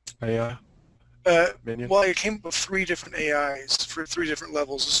AI? Minion? Well, I came up with 3 different AIs for 3 different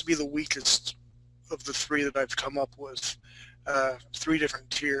levels. This would be the weakest of the 3 that I've come up with, 3 different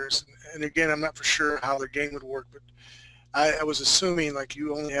tiers. And again, I'm not for sure how the game would work, but I was assuming like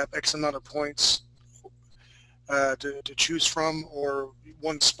you only have X amount of points to choose from, or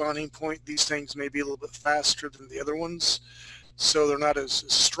 1 spawning point. These things may be a little bit faster than the other ones, so they're not as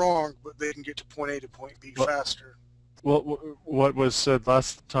strong, but they can get to point A to point B faster. Well, what was said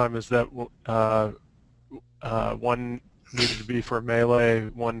last time is that 1 needed to be for melee,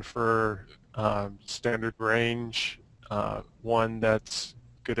 1 for standard range, 1 that's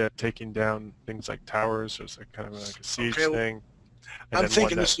good at taking down things like towers, so it's like kind of like a siege thing. And I'm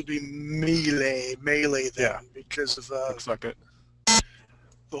thinking this would be melee then, yeah, because of looks like it.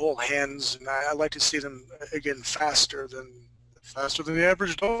 the whole hands, and I like to see them again faster than the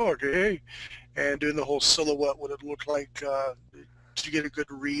average dog, eh? And doing the whole silhouette, what it looked like to get a good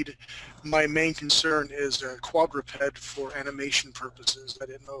read. My main concern is a quadruped for animation purposes. I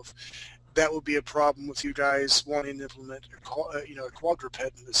didn't know if that would be a problem with you guys wanting to implement a quadruped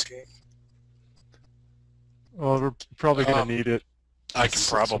in this game. Well, we're probably going to need it. I can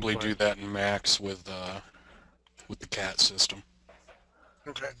probably do that in Max with the cat system.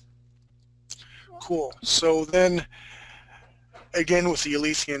 Okay. Cool. So then, again with the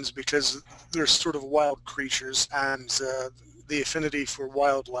Elysians, because they're sort of wild creatures, and the affinity for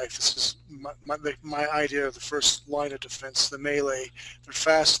wildlife, this is my idea of the first line of defense, the melee. They're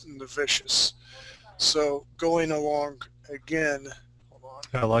fast and they're vicious. So going along again, hold on,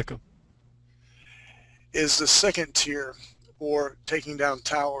 I like them. is the second tier, or taking down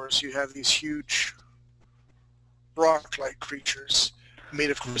towers. You have these huge rock-like creatures made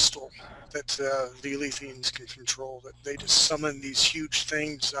of crystal that the Elysians can control, that they just summon these huge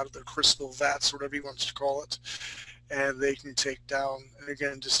things out of their crystal vats, whatever you want to call it, and they can take down, and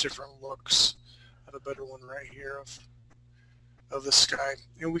again, just different looks. I have a better one right here of the sky.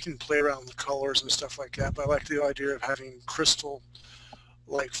 And we can play around with colors and stuff like that, but I like the idea of having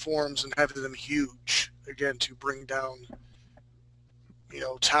crystal-like forms and having them huge, again, to bring down,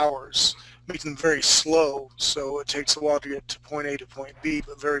 towers. Make them very slow, so it takes a while to get to point A to point B,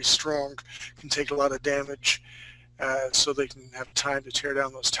 but very strong, can take a lot of damage, so they can have time to tear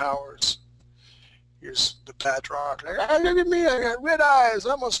down those towers. Here's the Badrock. Look at me, I got red eyes,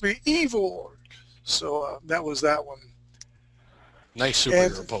 I must be evil. So that was that one. Nice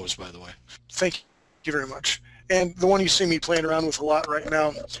superhero pose, by the way. Thank you very much. And the one you see me playing around with a lot right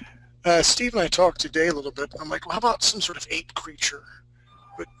now, Steve and I talked today a little bit. I'm like, well, how about some sort of ape creature?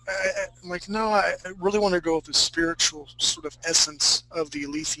 But I'm like, no, I really want to go with the spiritual sort of essence of the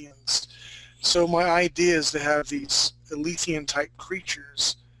Aletheans. So my idea is to have these Alethean-type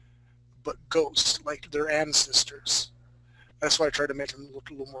creatures, but ghosts, like their ancestors. That's why I try to make them look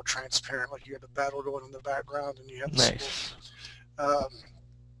a little more transparent, like you have a battle going in the background, and you have this little,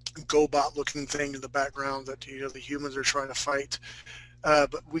 GoBot-looking thing in the background that the humans are trying to fight.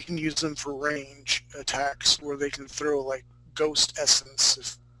 But we can use them for range attacks, where they can throw like ghost essence,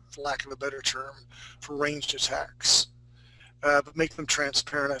 if, for lack of a better term, for ranged attacks. But make them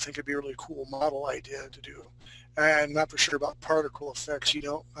transparent. I think it'd be a really cool model idea to do. I'm not for sure about particle effects.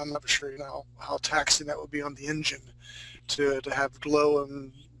 I'm not for sure how taxing that would be on the engine to have glow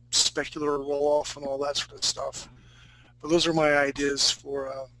and specular roll off and all that sort of stuff. But those are my ideas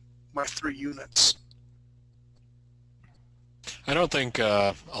for my 3 units. I don't think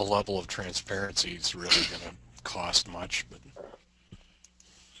a level of transparency is really going to cost much. But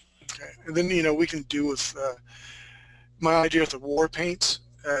okay, and then we can do with my idea with the war paints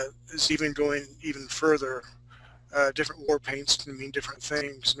is even going even further. Different war paints can mean different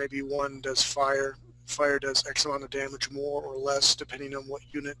things. Maybe one does fire. Fire does X amount of damage more or less depending on what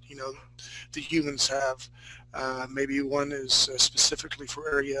unit the humans have. Maybe one is specifically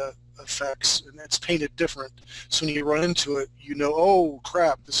for area effects, and it's painted different. So when you run into it, oh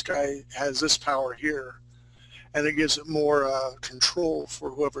crap, this guy has this power here, and it gives it more control for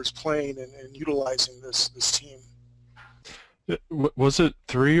whoever's playing and utilizing this team. Was it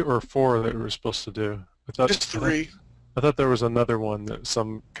 3 or 4 that we were supposed to do? Just 3. I thought there was another one that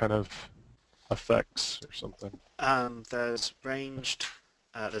some kind of effects or something. There's ranged,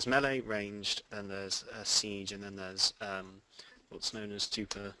 there's melee, ranged, then there's siege, and then there's what's known as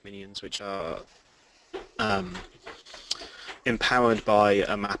super minions, which are empowered by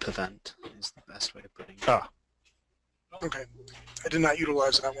a map event, is the best way of putting it. Ah. Okay. I did not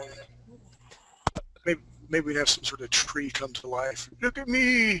utilize that one. Maybe we'd have some sort of tree come to life. Look at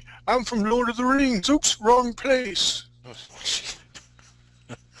me! I'm from Lord of the Rings! Oops, wrong place!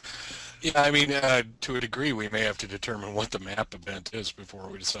 Yeah, I mean, to a degree, we may have to determine what the map event is before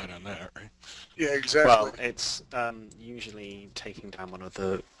we decide on that, right? Yeah, exactly. Well, it's usually taking down one of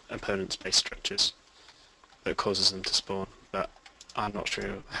the opponent's base structures that causes them to spawn, but I'm not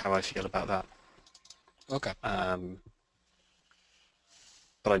sure how I feel about that. Okay.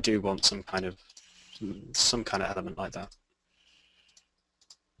 But I do want some kind of element like that.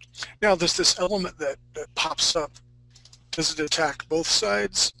 Now, there's this element that pops up. Does it attack both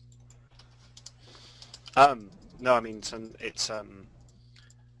sides? No, I mean it's an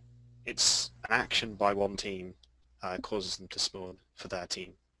action by one team causes them to spawn for their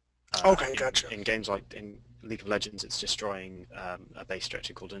team. Okay, gotcha. In games like in League of Legends, it's destroying a base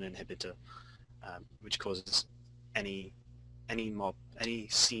structure called an inhibitor, which causes any mob, any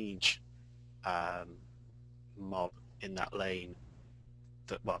siege mob in that lane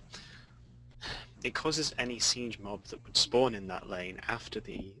it causes any siege mob that would spawn in that lane after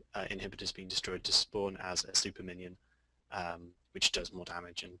the inhibitor's been destroyed to spawn as a super minion, which does more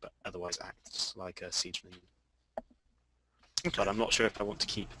damage and but otherwise acts like a siege minion. Okay. But I'm not sure if I want to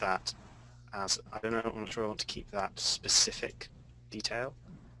keep that as I'm not sure I want to keep that specific detail.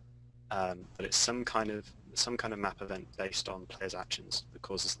 But it's some kind of map event based on players' actions that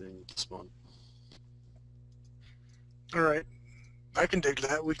causes them to spawn. All right. I can dig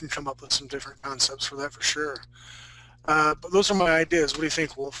that. We can come up with some different concepts for that for sure. But those are my ideas. What do you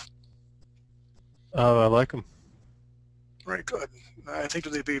think, Wolf? I like them. Right, good. I think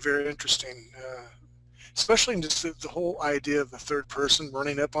they'd be very interesting, especially in just the whole idea of the third person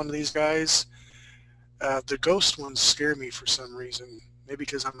running up on these guys. The ghost ones scare me for some reason. Maybe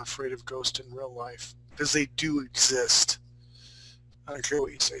because I'm afraid of ghosts in real life, because they do exist. I don't care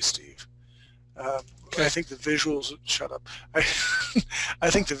what you say, Steve. I think the visuals. Shut up. I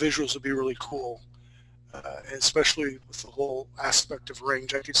think the visuals would be really cool, especially with the whole aspect of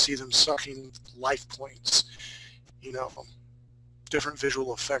range. I could see them sucking life points. Different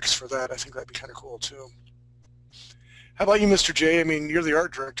visual effects for that. I think that'd be kind of cool too. How about you, Mr. J? I mean, you're the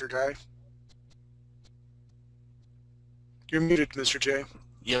art director guy. You're muted, Mr. J.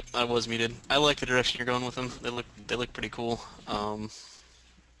 Yep, I was muted. I like the direction you're going with them. They look pretty cool.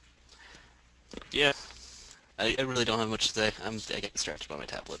 Yeah, I really don't have much to say. I get distracted by my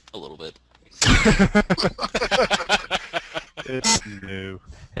tablet a little bit. It's new.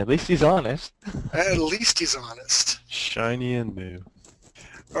 At least he's honest. At least he's honest. Shiny and new.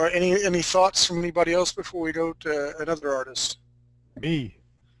 All right, any thoughts from anybody else before we go to another artist? Me.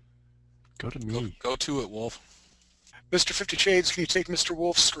 Go to me. Go to it, Wolf. Mr. 50 Shades, can you take Mr.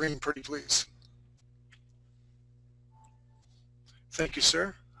 Wolf's screen pretty please? Thank you,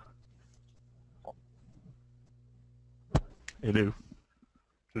 sir. Hello.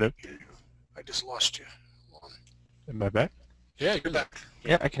 Hello. I just lost you. Hold on. Am I back? Yeah, you're back.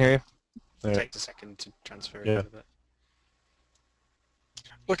 Yeah, I can hear you. There. Takes a second to transfer Yeah. it a bit.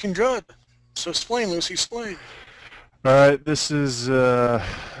 Looking good. So explain, Lucy, explain. All right. This is the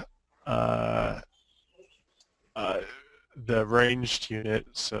ranged unit.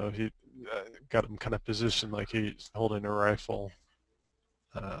 So he got him kind of positioned like he's holding a rifle.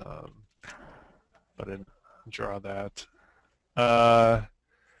 But I didn't draw that. I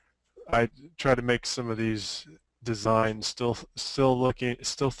try to make some of these designs still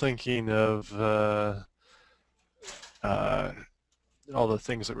thinking of all the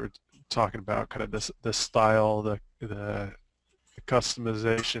things that we're talking about, kind of the style, the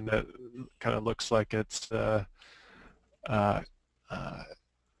customization that kind of looks like it's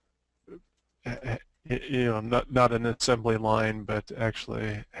you know, not an assembly line, but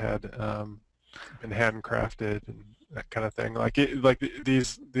actually had been handcrafted and that kind of thing. Like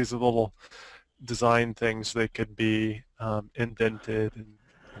these little design things, they could be indented and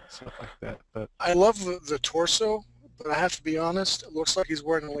stuff like that. But I love the torso, but I have to be honest, it looks like he's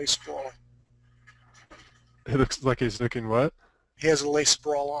wearing a lace sprawl. it looks like he's looking what? He has a lace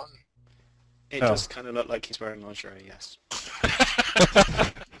sprawl on. It Oh. does kind of look like he's wearing lingerie, yes.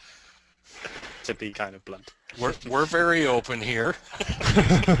 To be kind of blunt. We're very open here.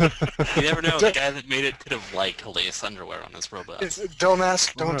 You never know. The guy that made it could have liked lace underwear on his robot. Don't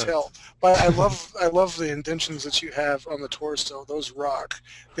ask, don't Right. tell. But I love the indentions that you have on the torso. Those rock.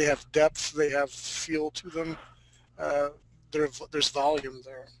 They have depth. They have feel to them. There's volume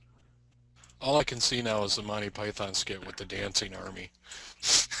there. All I can see now is the Monty Python skit with the dancing army.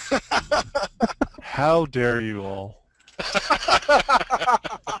 How dare you all?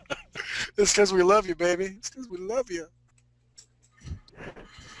 It's because we love you, baby. It's because we love you.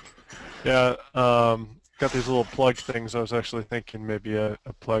 Yeah, got these little plug things. I was actually thinking maybe a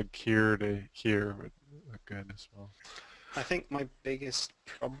plug here to here would look good as well. I think my biggest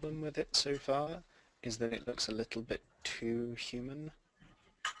problem with it so far is that it looks a little bit too human.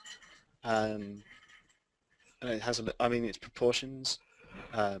 And it has I mean, its proportions.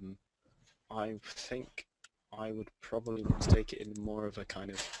 I think I would probably take it in more of a kind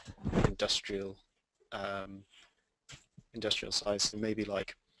of industrial size. So maybe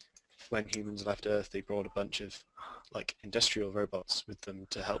like when humans left Earth, they brought a bunch of like industrial robots with them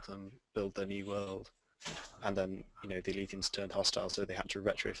to help them build their new world. And then, you know, the Elysians turned hostile, so they had to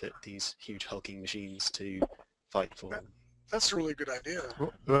retrofit these huge hulking machines to fight for them. That's a really good idea.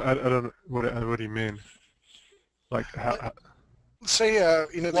 Well, I don't know what do you mean? Like how Say,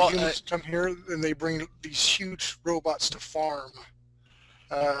 you know, the Well, humans come here and they bring these huge robots to farm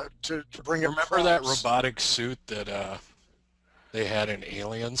to bring up Remember that crops. robotic suit that they had in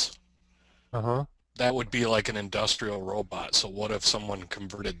Aliens? uh-huh. That would be like an industrial robot. So what if someone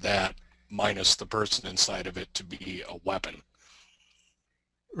converted that minus the person inside of it to be a weapon?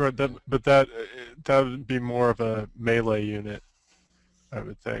 Right, but that would be more of a melee unit, I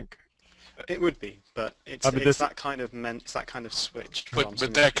would think. It would be, but it's, I mean, it's this- that kind of switch. from But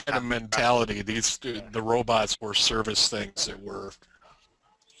something that like kind of mentality, the robots were service things that were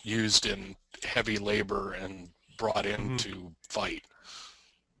used in heavy labor and brought in to fight.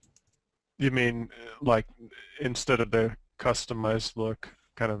 You mean like instead of the customized look,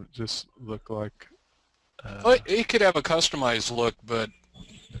 kind of just look like? Well, it could have a customized look, but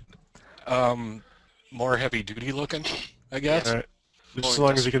more heavy duty looking, I guess. All right. Just as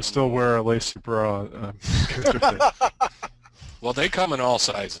long as you can still wear a lacy bra. Good with it. Well, they come in all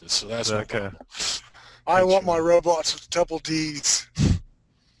sizes, so that's no Okay. problem. I want my robots with double Ds.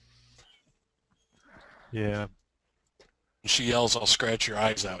 Yeah. She yells, "I'll scratch your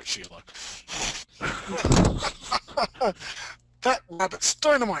eyes out, Sheila." That rabbit's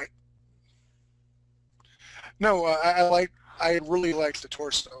dynamite. No, I really like the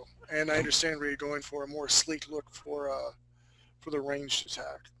torso, and I understand where you're going for a more sleek look for the ranged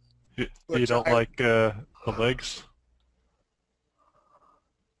attack. You But don't I- like the legs?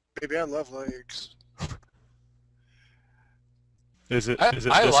 Baby, I love legs. Is it I this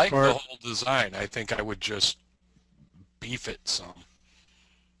like the part? whole design. I think I would just beef it some.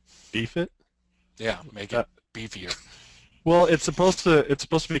 Beef it? Yeah, make it beefier. Well, it's supposed to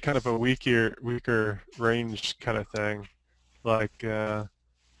be kind of a weaker range kind of thing, like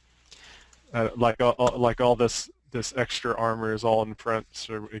like all this extra armor is all in front,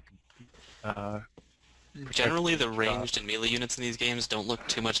 so it protect Generally, the the ranged and melee units in these games don't look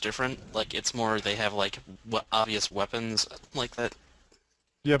too much different. Like, it's more they have, like, obvious weapons like that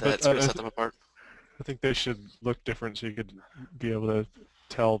Yeah, that but sort of set them apart. I think they should look different so you could be able to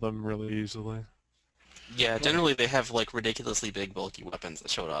tell them really easily. Yeah, generally they have, like, ridiculously big, bulky weapons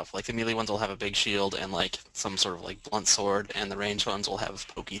that show it off. Like, the melee ones will have a big shield and, like, some sort of, like, blunt sword, and the ranged ones will have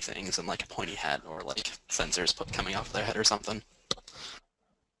pokey things and, like, a pointy hat or, like, sensors coming off their head or something.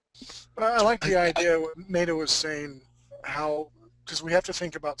 I like the idea what Nato was saying, how, because we have to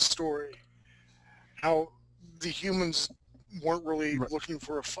think about story, how the humans weren't really looking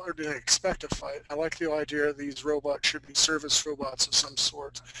for a fight, or didn't expect a fight. I like the idea these robots should be service robots of some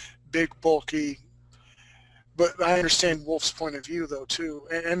sort, big, bulky. But I understand Wolf's point of view, though, too,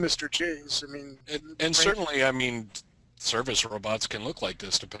 and Mr. J's. I mean, And certainly, I mean, service robots can look like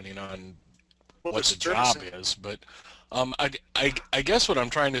this depending on what the job is. But I guess what I'm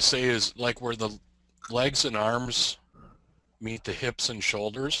trying to say is, like, where the legs and arms meet the hips and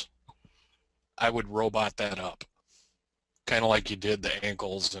shoulders, I would robot that up. Kind of like you did the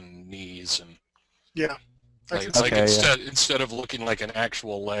ankles and knees. And yeah. like instead of looking like an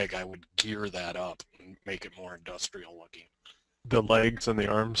actual leg, I would gear that up and make it more industrial looking. The legs and the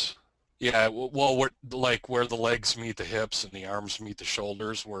arms? Yeah, well, where the legs meet the hips and the arms meet the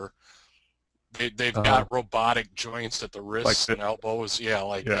shoulders, where they've got robotic joints at the wrists and elbows,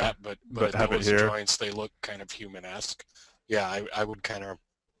 that, but at those joints they look kind of human-esque. Yeah, I would kind of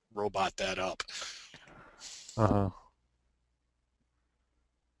robot that up. Uh-huh.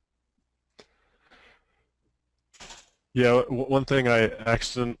 Yeah, one thing I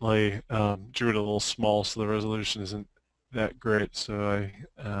accidentally drew it a little small, so the resolution isn't that great, so I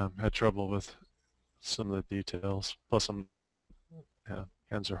had trouble with some of the details. Plus,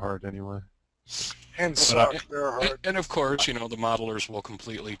 hands are hard anyway. Hands suck, they're hard. And of course, you know, the modelers will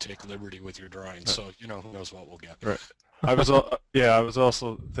completely take liberty with your drawings, so, you know, who knows what we'll get. Right. I was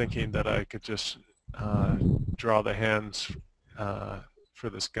also thinking that I could just draw the hands for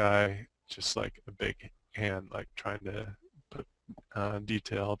this guy, just like a big hand, like trying to put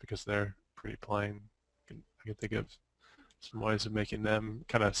detail, because they're pretty plain. I can think of some ways of making them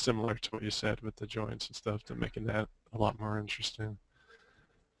kind of similar to what you said with the joints and stuff, to making that a lot more interesting.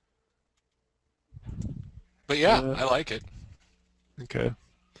 But yeah, I like it. Okay.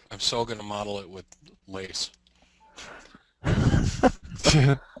 I'm so going to model it with lace.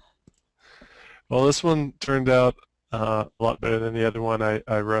 Well, this one turned out a lot better than the other one.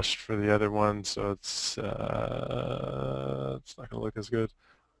 I rushed for the other one, so it's not going to look as good.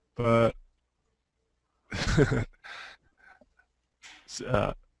 But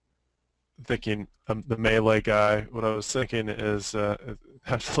thinking the melee guy, what I was thinking is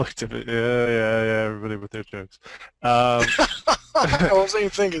have to look to it. Yeah, everybody with their jokes. I wasn't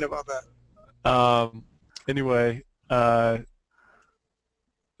even thinking about that. Anyway, that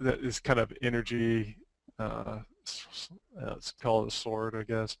is kind of energy. Let's call it a sword, I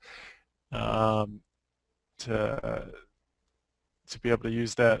guess. To be able to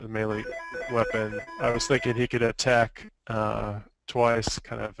use that as a melee weapon, I was thinking he could attack twice,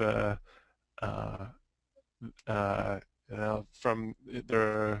 kind of you know, from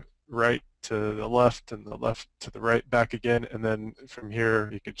the right to the left and the left to the right, back again, and then from here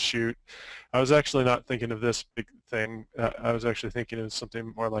he could shoot. I was actually not thinking of this big thing. I was actually thinking of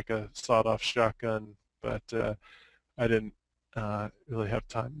something more like a sawed-off shotgun, but I didn't really have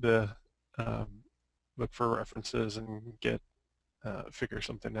time to look for references and figure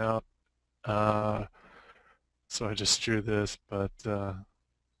something out. So I just drew this, but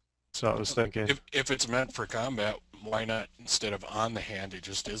so I was thinking, if it's meant for combat, why not, instead of on the hand, it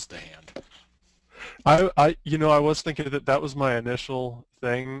just is the hand? I I was thinking that was my initial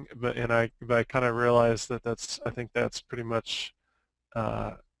thing, but I kind of realized that I think that's pretty much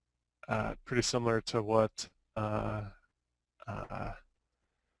pretty similar to what the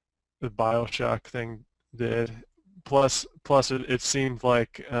BioShock thing did. Plus it seemed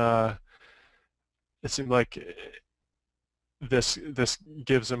like this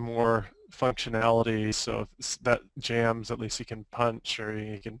gives him more functionality, so if that jams, at least he can punch or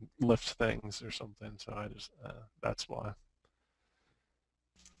he can lift things or something. So I just that's why.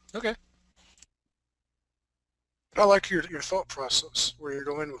 Okay. I like your thought process, where you're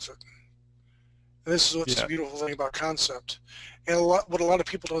going with it. And this is what's the beautiful thing about concept. And what a lot of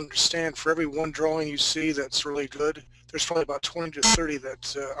people don't understand, for every one drawing you see that's really good, there's probably about 20 to 30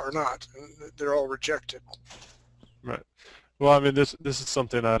 that are not. And they're all rejected. Right. Well, I mean, this is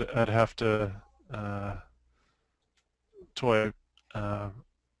something I'd have to toy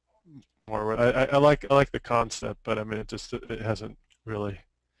more with. I like the concept, but I mean, it hasn't really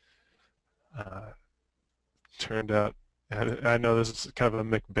turned out. I know this is kind of a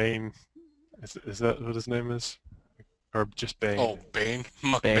McBain. Is that what his name is? Or just Bane? Oh, Bane?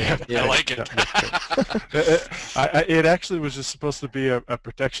 Bane. I like it. It actually was just supposed to be a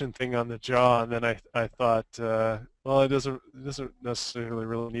protection thing on the jaw, and then I thought, well, it doesn't necessarily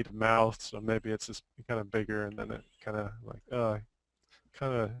really need a mouth, so maybe it's just kind of bigger, and then it kind of like,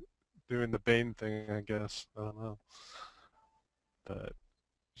 kind of doing the Bane thing, I guess. I don't know. But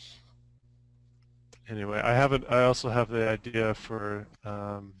anyway, I also have the idea for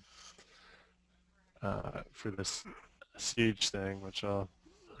this siege thing, which I'll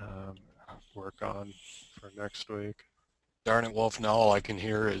work on for next week. Darn it, Wolf, now all I can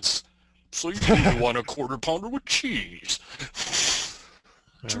hear is, so you want a quarter pounder with cheese.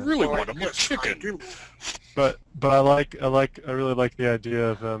 Do you really want a McChicken? But I really like the idea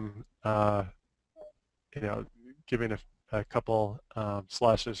of them, giving a couple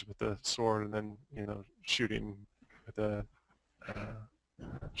slashes with the sword and then, shooting with a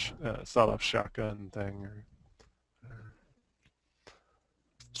sawed-off shotgun thing.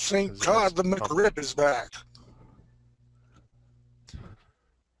 Thank God the McRib is back.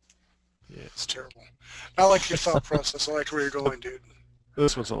 Yeah. It's terrible. I like your thought process. I like where you're going, dude.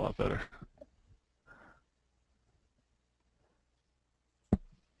 This one's a lot better.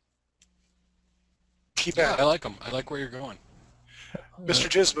 Keep at I it. like them. I like where you're going. Mr.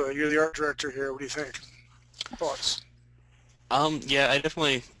 Jizba, you're the art director here. What do you think? Thoughts? Yeah, I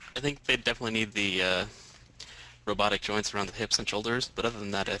think they definitely need the robotic joints around the hips and shoulders, but other than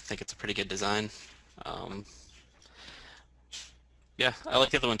that, I think it's a pretty good design. Yeah, I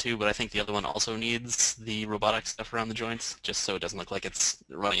like the other one too, but I think the other one also needs the robotic stuff around the joints, just so it doesn't look like it's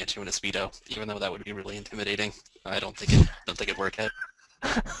running at you in a Speedo, even though that would be really intimidating. I don't think it'd work out.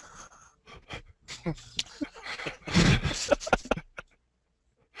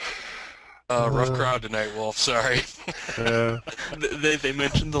 Rough crowd tonight, Wolf. Sorry. They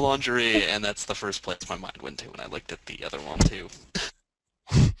mentioned the lingerie, and that's the first place my mind went to when I looked at the other one too.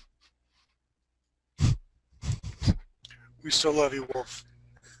 We still love you, Wolf.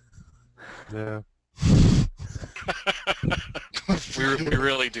 Yeah. we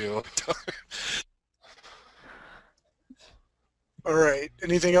really do. All right.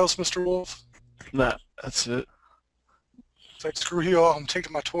 Anything else, Mr. Wolf? Nah, that's it. It's like, screw you all. I'm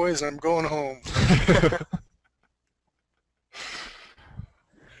taking my toys and I'm going home.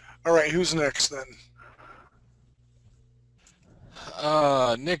 All right. Who's next then?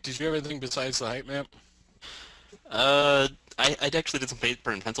 Nick, did you have anything besides the height map? I actually did some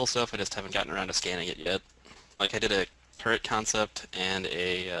paper and pencil stuff. I just haven't gotten around to scanning it yet. Like I did a turret concept and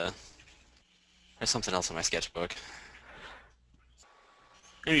there's something else in my sketchbook.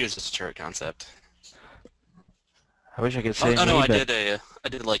 Maybe it was just a turret concept. I wish I could say Oh no, me, I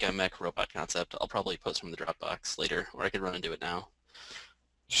but did like a mech robot concept. I'll probably post from the Dropbox later, or I could run and do it now.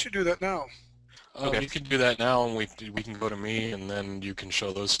 You should do that now. You can do that now, and we can go to me, and then you can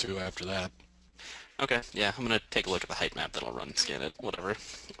show those two after that. Okay, yeah, I'm gonna take a look at the height map, then I'll run and scan it, whatever.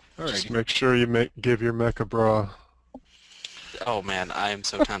 Just make sure you give your mech a bra. Oh man, I am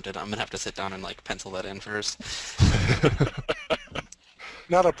so tempted. I'm gonna have to sit down and like pencil that in first.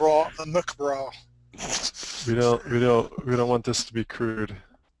 Not a bra, a nook bra. We don't want this to be crude.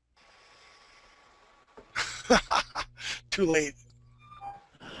 Too late.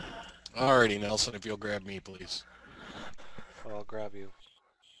 Alrighty, Nelson, if you'll grab me, please. I'll grab you.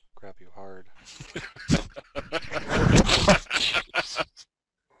 Grab you hard.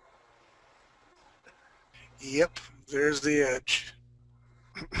 Yep, there's the edge.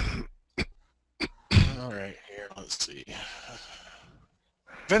 Alright, here, let's see.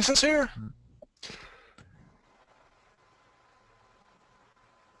 Vincent's here?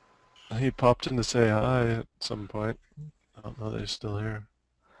 He popped in to say hi at some point. I don't know that he's still here.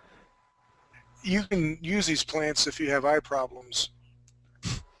 You can use these plants if you have eye problems.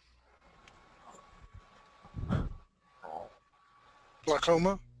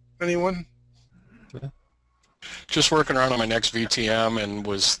 Glaucoma? Anyone? Just working around on my next VTM and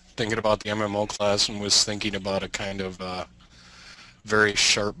was thinking about the MMO class and was thinking about a kind of very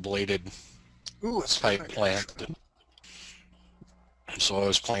sharp-bladed type plant. And so I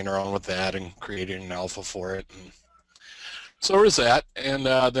was playing around with that and creating an alpha for it. And So there's that, and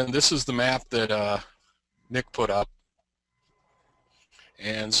then this is the map that Nick put up.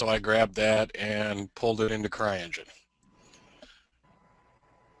 And so I grabbed that and pulled it into CryEngine.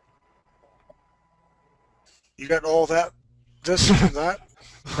 You got all that, this and that?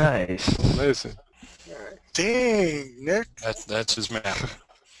 Nice. Amazing. Dang, Nick. That's his map.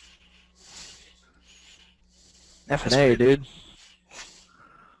 F&A, dude.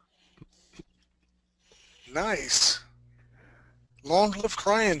 Nice. Long live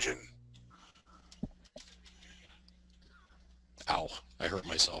CryEngine. Ow, I hurt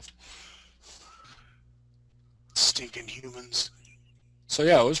myself. Stinking humans. So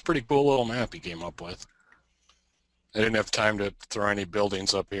yeah, it was a pretty cool little map he came up with. I didn't have time to throw any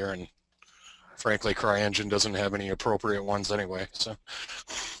buildings up here, and frankly, CryEngine doesn't have any appropriate ones anyway, so.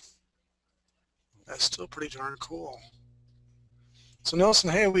 That's still pretty darn cool. So Nelson,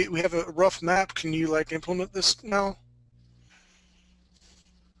 hey, we have a rough map. Can you like implement this now?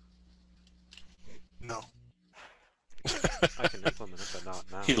 No. I can implement it, but not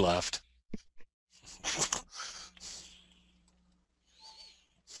now. He left.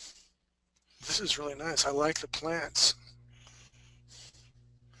 This is really nice. I like the plants.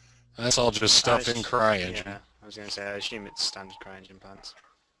 That's all just stuff in CryEngine. Yeah, I was going to say, I assume it's standard CryEngine plants.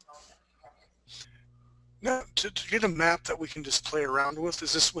 Now, to get a map that we can just play around with,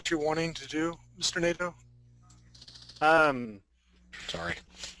 is this what you're wanting to do, Mr. NATO? Sorry.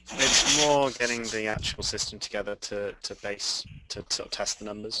 It's more getting the actual system together to sort of test the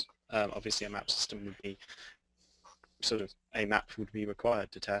numbers. Obviously, a map system would be a map would be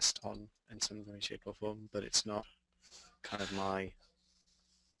required to test on in some way, shape, or form, but it's not kind of my.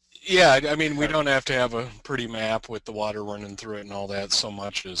 Yeah, I mean, we don't have to have a pretty map with the water running through it and all that so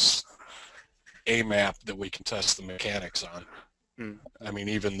much as a map that we can test the mechanics on. I mean,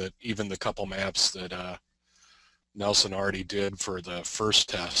 even the couple maps that Nelson already did for the first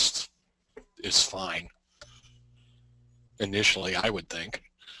test is fine. Initially, I would think.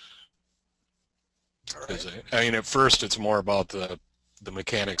 Right. I mean, at first, it's more about the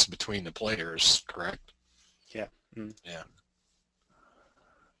mechanics between the players, correct? Yeah. Yeah.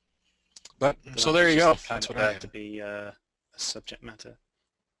 But so there you go. That's what I have to be a subject matter.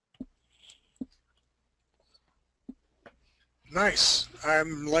 Nice.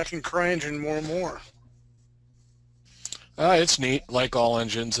 I'm liking CryEngine more and more. It's neat. Like all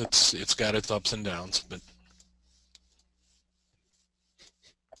engines, it's got its ups and downs, but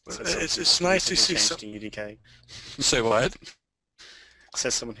It's nice to see some. UDK. say what?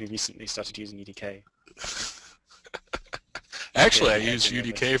 Says someone who recently started using UDK. Actually, I Yeah, used yeah,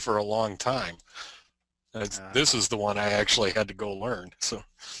 UDK for a long time. This is the one I actually had to go learn. So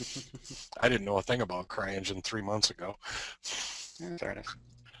I didn't know a thing about CryEngine 3 months ago. Yeah, fair enough.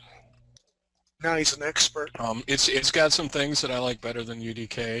 Now he's an expert. It's got some things that I like better than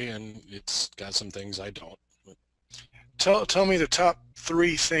UDK, and it's got some things I don't. Tell me the top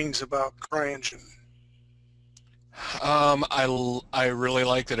 3 things about CryEngine. I really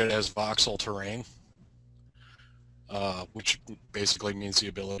like that it has voxel terrain, which basically means the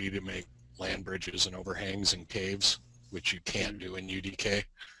ability to make land bridges and overhangs and caves, which you can't do in UDK.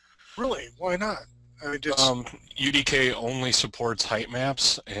 Really? Why not? I mean, just UDK only supports height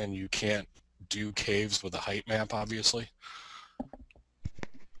maps, and you can't do caves with a height map, obviously.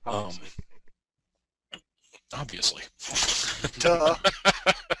 Obviously. duh.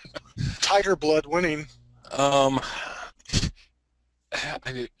 Tiger blood winning. I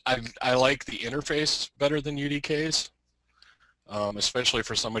like the interface better than UDK's, especially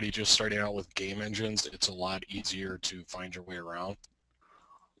for somebody just starting out with game engines. It's a lot easier to find your way around.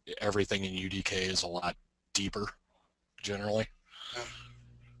 Everything in UDK is a lot deeper, generally.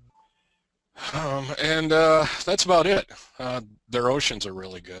 And that's about it. Their oceans are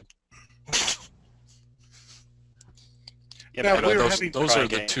really good. Yeah, Now, but we were those are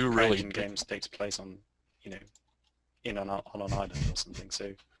the two really big games takes place on, on an island or something.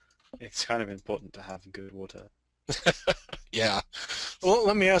 So it's kind of important to have good water. Yeah. Well,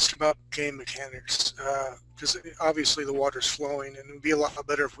 let me ask about game mechanics, because obviously the water's flowing, and it would be a lot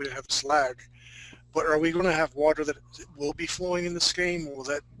better if we didn't have this lag. But are we going to have water that will be flowing in this game, or will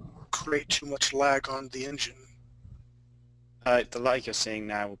that create too much lag on the engine? The lag you're seeing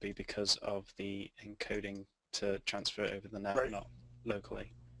now will be because of the encoding to transfer it over the net, Right. not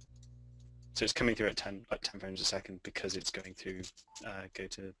locally. So it's coming through at 10 frames a second because it's going through go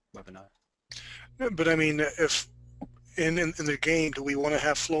to webinar. Yeah, but I mean, if in the game, do we want to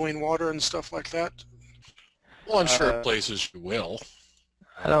have flowing water and stuff like that? Well, I'm sure places you will.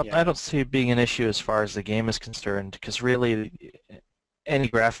 I don't see it being an issue as far as the game is concerned, because really any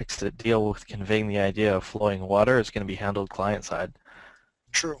graphics that deal with conveying the idea of flowing water is going to be handled client side.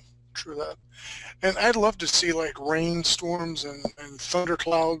 True, true that. And I'd love to see like rainstorms and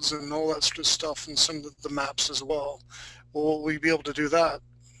thunderclouds and all that sort of stuff in some of the maps as well. Will we be able to do that?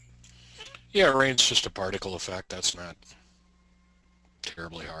 Yeah, rain's just a particle effect. That's not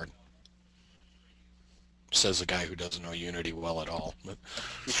terribly hard. Says the guy who doesn't know Unity well at all. But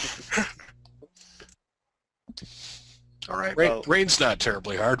All right. rain's not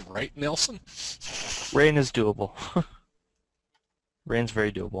terribly hard, right, Nelson? Rain is doable. Rain's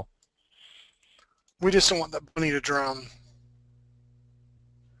very doable. We just don't want that bunny to drown.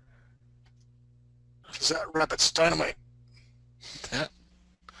 Because that rabbit's dynamite.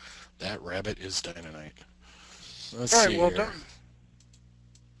 That rabbit is dynamite. Let's All right, see well here. done.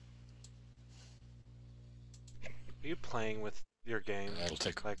 Are you playing with your game That'll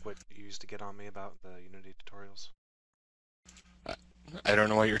take. like what you used to get on me about the Unity tutorials? I don't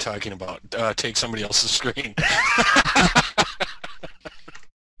know what you're talking about. Take somebody else's screen.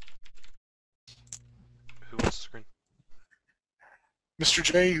 Who wants the screen? Mr.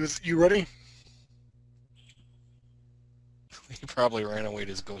 J, you ready? He probably ran away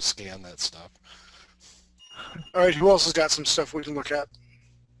to go scan that stuff. All right, who else has got some stuff we can look at?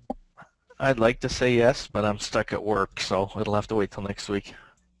 I'd like to say yes, but I'm stuck at work, so it'll have to wait till next week.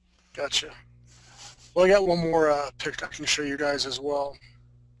 Gotcha. Well, I got one more pic I can show you guys as well.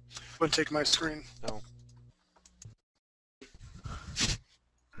 Want to take my screen? No.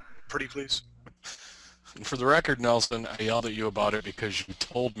 Pretty please. And for the record, Nelson, I yelled at you about it because you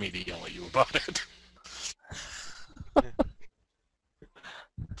told me to yell at you about it.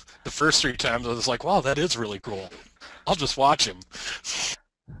 The first 3 times I was like, wow, that is really cool. I'll just watch him.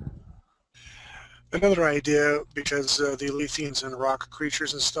 Another idea, because the Alethians and rock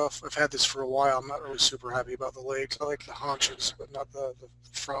creatures and stuff, I've had this for a while. I'm not really super happy about the legs. I like the haunches, but not the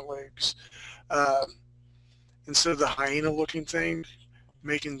front legs. Instead of the hyena-looking thing,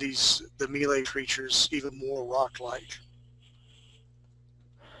 making the melee creatures even more rock-like.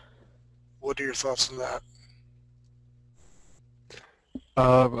 What are your thoughts on that?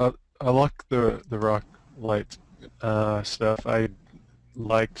 I like the rock light stuff. I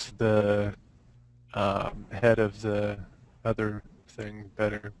liked the head of the other thing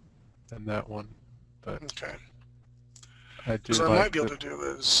better than that one, but Okay. I do So like what I might be able the- to do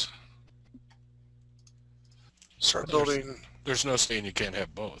is start There's- building. There's no saying you can't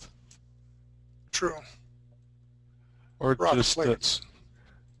have both. True. or Rock just plates.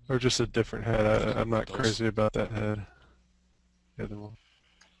 or just a different head. I'm not Those- crazy about that head. The other one.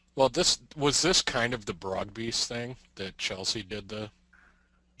 Well, was this kind of the Broadbeast thing that Chelsea did the...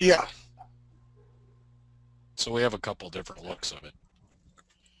 Yeah. So we have a couple different looks of it.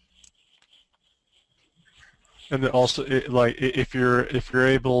 And then also, like, if you're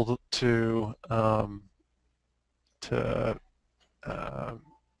able to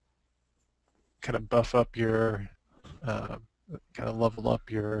kind of buff up your kind of level up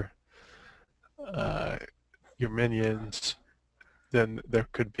your minions, then there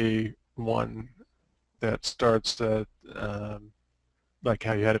could be one that starts at like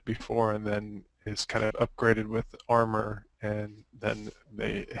how you had it before, and then is kind of upgraded with armor, and then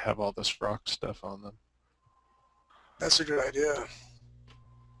they have all this rock stuff on them. That's a good idea.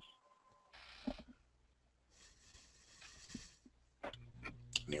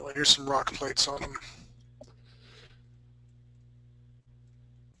 Anyway, here's some rock plates on them.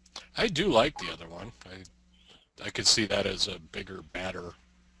 I do like the other one. I could see that as a bigger, badder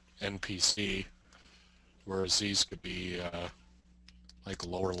NPC, whereas these could be like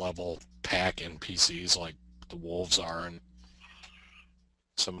lower level pack NPCs like the wolves are in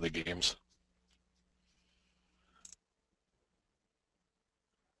some of the games.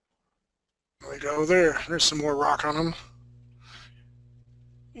 There we go. There's some more rock on them.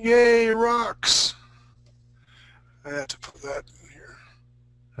 Yay, rocks! I had to put that in here.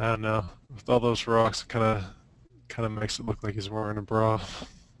 I don't know. With all those rocks, it kind of makes it look like he's wearing a bra.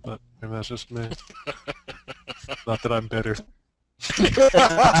 But maybe that's just me. Not that I'm bitter.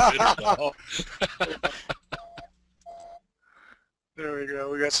 There we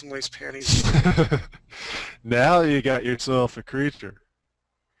go. We got some lace panties. Now you got yourself a creature.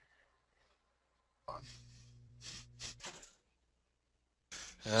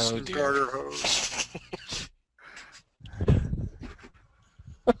 Oh Some dear. garter hose.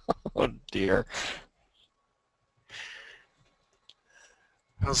 Oh dear.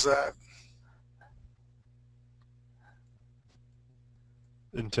 How's that?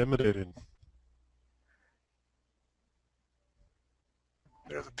 Intimidating.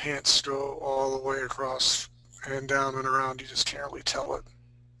 There, the pants go all the way across and down and around. You just can't really tell it.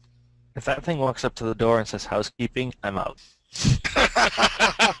 If that thing walks up to the door and says housekeeping, I'm out.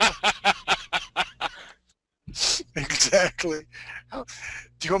 Exactly.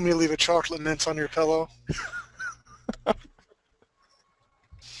 Do you want me to leave a chocolate mint on your pillow?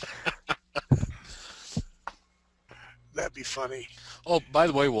 That'd be funny. Oh, by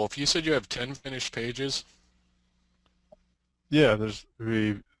the way, Wolf, you said you have 10 finished pages. Yeah,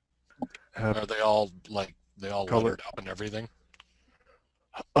 we have. Are they all Color. lettered up and everything?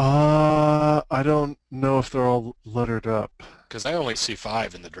 I don't know if they're all lettered up. Because I only see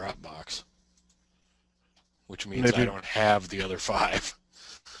 5 in the Dropbox, which means Maybe. I don't have the other 5.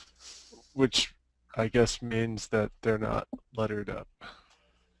 Which I guess means that they're not lettered up.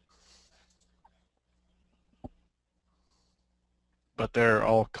 But they're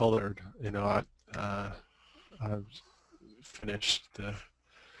all colored. You know, I've finished the.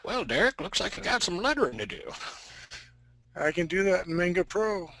 Well, Derek, looks like you got some lettering to do. I can do that in Manga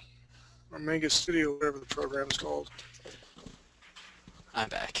Pro or Manga Studio, whatever the program is called. I'm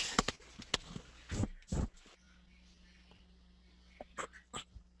back.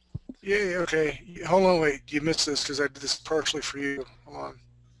 Yeah, okay. Hold on, wait. You missed this because I did this partially for you. Hold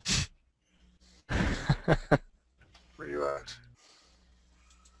on. Where you at?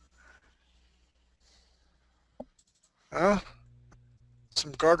 Huh?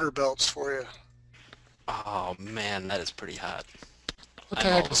 Some garter belts for you. Oh man, that is pretty hot. What the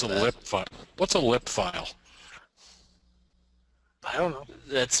I'm heck all is a over that. lip file? What's a lip file? I don't know.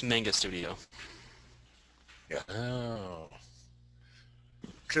 That's Manga Studio. Oh.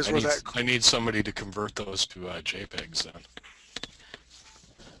 Because I we're need, that. I need somebody to convert those to JPEGs then.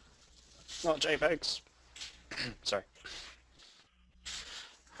 Not JPEGs. Sorry.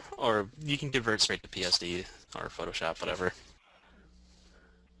 Or you can convert straight to PSD or Photoshop, whatever.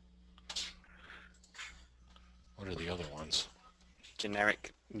 What are the other ones?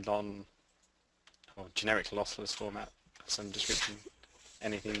 Generic generic lossless format. Some description.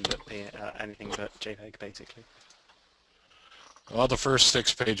 Anything but JPEG, basically. Well, the first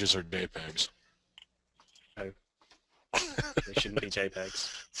 6 pages are JPEGs. Oh. They shouldn't be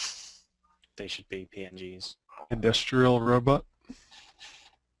JPEGs. They should be PNGs. Industrial robot.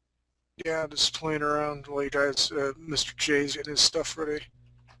 Yeah, just playing around while you guys, Mr. J's getting his stuff ready.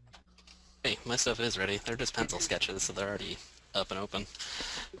 Hey, my stuff is ready. They're just pencil sketches, so they're already up and open.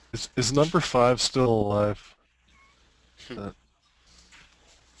 Is number 5 still alive?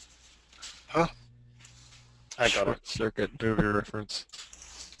 Huh? I got it. Short circuit movie reference.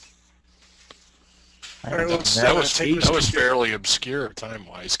 All right, let's That take was Mr. J. fairly obscure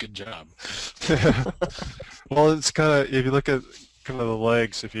time-wise. Good job. Well, it's kind of, if you look at kind of the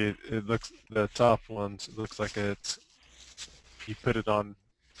legs, it looks, the top ones, it looks like it's, you put it on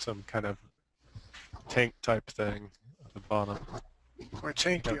some kind of tank type thing at the bottom. Why,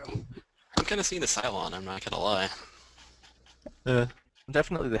 thank you. I'm kind of seeing the Cylon, I'm not gonna lie. Yeah.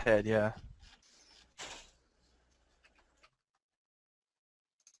 Definitely the head, yeah.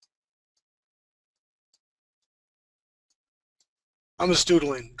 I'm just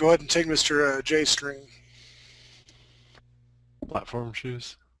doodling. Go ahead and take Mr. J string. Platform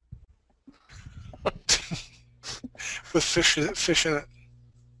shoes. With fish in it.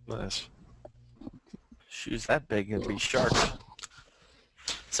 Nice. Shoes that big, it'd be sharp.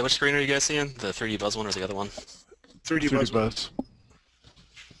 So which screen are you guys seeing? The 3D Buzz one or the other one? 3D 3D Buzz. Buzz.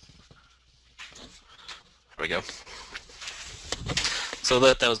 There we go. So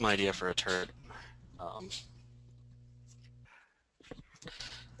that was my idea for a turret.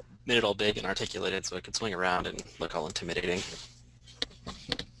 Made it all big and articulated so it could swing around and look all intimidating.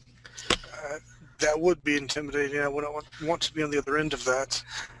 That would be intimidating. I wouldn't want to be on the other end of that.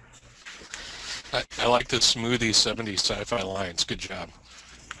 I like the smoothie 70s sci-fi lines. Good job.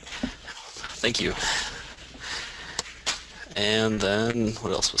 Thank you. And then,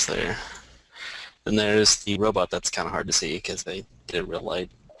 what else was there? Then there's the robot that's kind of hard to see because they did it real light.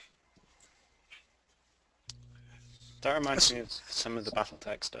 That reminds me of some of the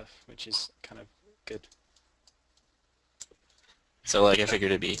BattleTech stuff, which is kind of good. So like I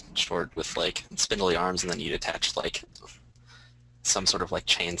figured it'd be short with like spindly arms and then you'd attach like some sort of like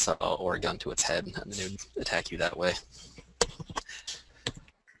chainsaw or gun to its head and then it would attack you that way.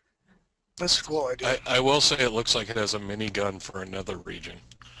 That's a cool idea. I will say it looks like it has a minigun for another region.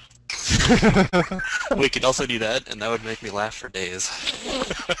 We could also do that and that would make me laugh for days.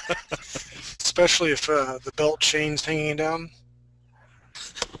 Especially if the belt chain's hanging down.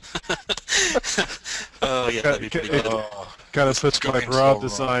 Oh yeah, that'd be pretty good. Kind of puts my going so broad wrong.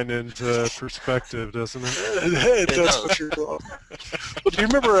 design into perspective, doesn't it? It does does. put your Do you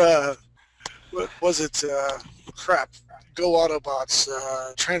remember what was it? Crap. Go Autobots.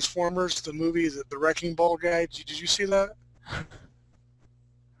 Transformers, the movie, the Wrecking Ball guy. Did you see that?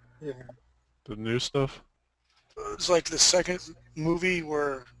 The new stuff? It was like the second movie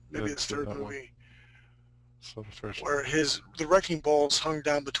where, maybe Yeah, the I've seen third that one. movie, So the first where the wrecking balls hung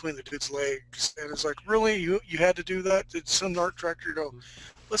down between the dude's legs, and it's like, really, you had to do that? Did some art director go,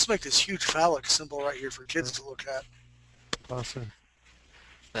 let's make this huge phallic symbol right here for kids to look at? Awesome.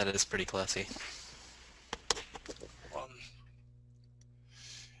 That is pretty classy.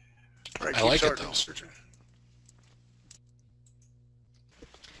 Right, I keep like it, talking, though. Mr. J.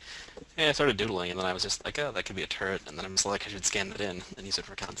 Yeah, I started doodling, and then I was just like, oh, that could be a turret, and then I'm just like, I should scan it in and use it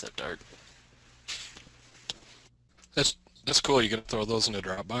for concept art. That's cool. You gonna throw those in a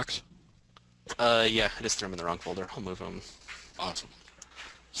Dropbox? Yeah, I just threw them in the wrong folder. I'll move them. Awesome.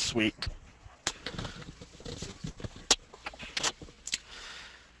 Sweet.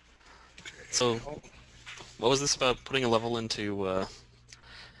 So, what was this about putting a level into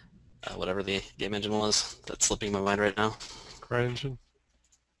whatever the game engine was? That's slipping my mind right now. CryEngine?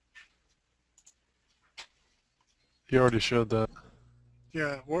 You already showed that.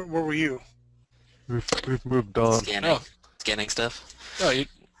 Yeah, where were you? We've moved on. Scanning. Oh. Scanning stuff. No, you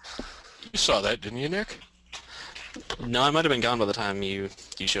saw that, didn't you, Nick? No, I might have been gone by the time you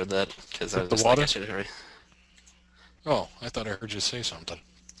showed that, because I was the just like, water? I should hurry. Oh, I thought I heard you say something.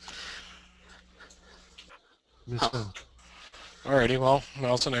 Alrighty, well,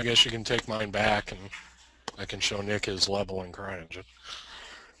 Nelson, I guess you can take mine back, and I can show Nick his level in CryEngine.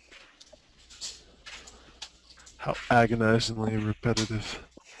 How agonizingly repetitive.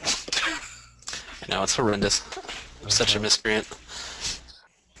 I know, it's horrendous. I'm such a miscreant.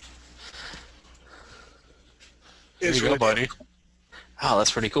 There It's you go, really buddy. Oh,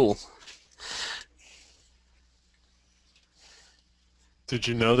 that's pretty cool. Did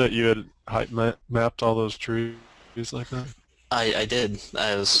you know that you had height mapped all those trees like that? I did.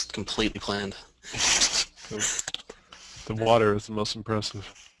 I was completely planned. The water is the most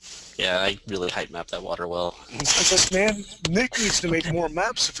impressive. Yeah, I really height mapped that water well. It's like, man, Nick needs to make more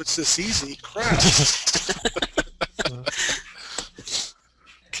maps if it's this easy. Crap.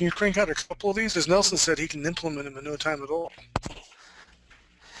 Can you crank out a couple of these? As Nelson said, he can implement them in no time at all.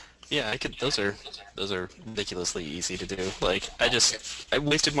 Yeah, I could. Those are ridiculously easy to do. Like, I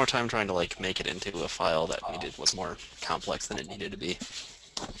wasted more time trying to like make it into a file that was more complex than it needed to be.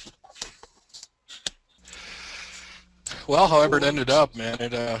 Well, however it ended up, man,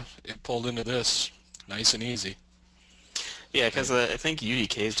 it pulled into this nice and easy. Yeah, because I think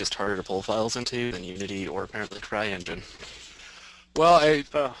UDK is just harder to pull files into than Unity or apparently CryEngine. Well,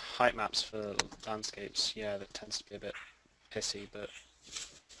 For height maps for landscapes, yeah, that tends to be a bit pissy, but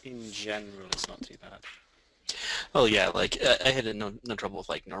in general, it's not too bad. Oh yeah, like I had no trouble with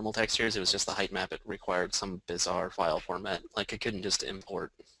like normal textures. It was just the height map. It required some bizarre file format. Like I couldn't just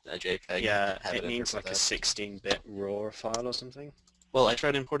import a JPEG. Yeah, and have it in needs for like a that. 16-bit RAW file or something. Well, I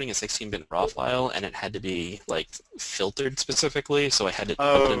tried importing a 16-bit RAW file, and it had to be like filtered specifically. So I had to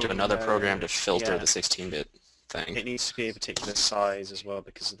put it into another program to filter the 16-bit thing. It needs to be a particular size as well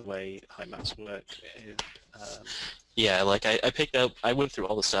because of the way height maps work. Yeah, like I went through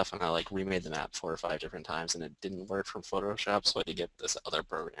all the stuff and I like remade the map 4 or 5 different times, and it didn't work from Photoshop, so I had to get this other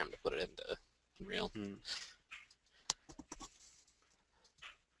program to put it into Unreal.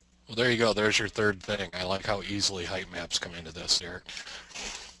 well, there you go. There's your third thing. I like how easily height maps come into this, Eric.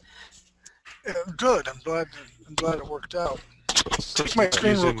 Yeah, good. I'm glad it worked out. Take my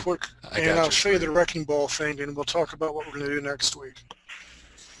screen real quick, and I'll show you the wrecking ball thing, and we'll talk about what we're going to do next week.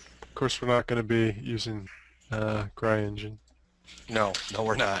 Of course, we're not going to be using CryEngine. No,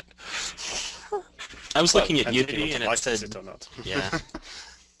 we're not. I was looking at Depends if you Unity, want and to it license said, it or not. yeah.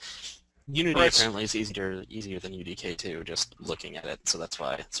 Unity Right. apparently is easier than UDK too, just looking at it, so that's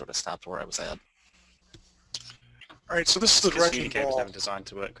why I sort of stopped where I was at. All right, so this is the Because wrecking UDK was ball. never designed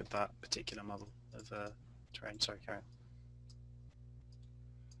to work with that particular model of terrain. Sorry, Karen.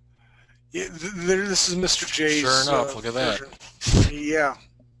 Yeah, this is Mr. J's. Sure enough, look at that. version. Yeah,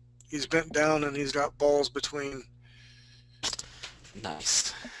 he's bent down and he's got balls between.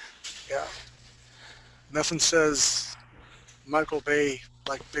 Nice. Yeah. Nothing says Michael Bay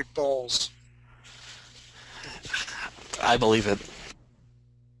like big balls. I believe it.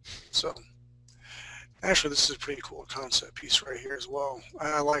 So, actually, this is a pretty cool concept piece right here as well.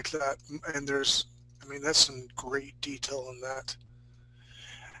 I like that, and that's some great detail in that.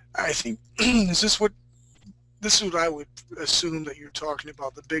 I think this is what I would assume that you're talking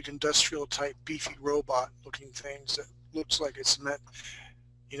about, the big industrial type beefy robot looking things that looks like it's meant,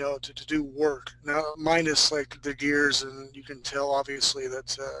 to do work. Now, minus like the gears, and you can tell obviously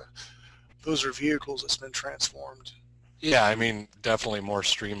that those are vehicles that's been transformed. Yeah, I mean, definitely more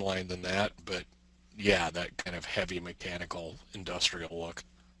streamlined than that, but yeah, that kind of heavy mechanical industrial look.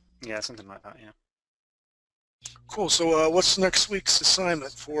 Yeah, something like that, yeah. Cool. So what's next week's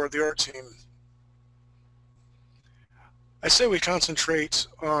assignment for the art team? I say we concentrate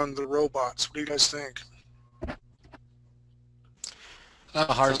on the robots. What do you guys think?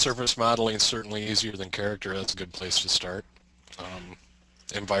 Hard surface modeling is certainly easier than character. That's a good place to start.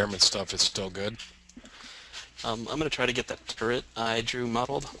 Environment stuff is still good. I'm going to try to get that turret I drew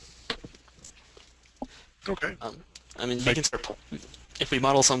modeled. Okay. I mean, we can start, if we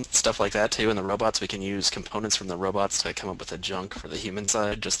model some stuff like that too in the robots, we can use components from the robots to come up with the junk for the human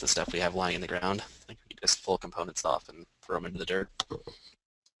side, just the stuff we have lying in the ground. Like we just pull components off and throw them into the dirt.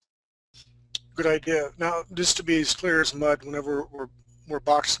 Good idea. Now, just to be as clear as mud, whenever we're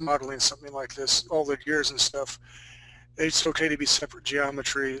box modeling something like this, all the gears and stuff, it's okay to be separate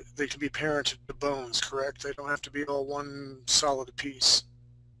geometry. They can be parented to bones, correct? They don't have to be all one solid piece.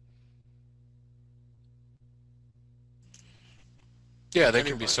 Yeah, they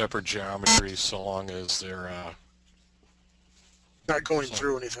can be separate geometries so long as they're Not going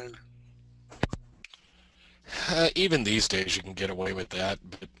through anything. even these days you can get away with that,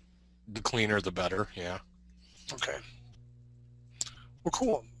 but the cleaner the better, yeah. Okay. Well,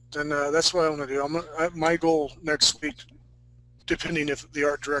 cool. Then that's what I want to do. My goal next week, depending if the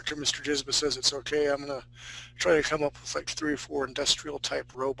art director, Mr. Jizba, says it's okay, I'm going to try to come up with like 3 or 4 industrial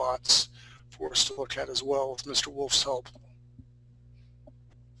type robots for us to look at as well with Mr. Wolf's help.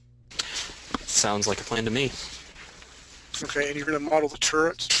 Sounds like a plan to me. Okay, and you're going to model the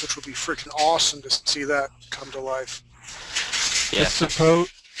turret, which would be freaking awesome to see that come to life. Yeah. I suppose...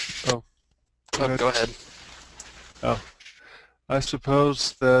 Oh. Go ahead. Oh. I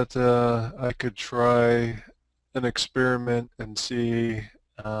suppose that I could try an experiment and see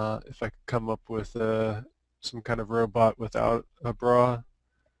if I could come up with some kind of robot without a bra.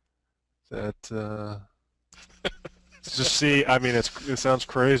 That just see. I mean, it sounds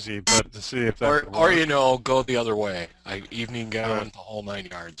crazy, but to see if that. Or you know, go the other way. Evening gown, the whole 9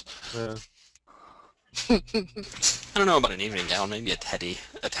 yards. Yeah. I don't know about an evening gown. Maybe a teddy.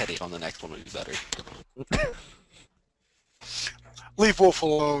 A teddy on the next one would be better. Leave Wolf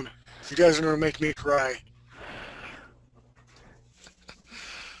alone. You guys are going to make me cry.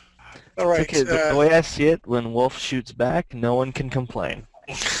 All right. Okay, the way I see it, when Wolf shoots back, no one can complain.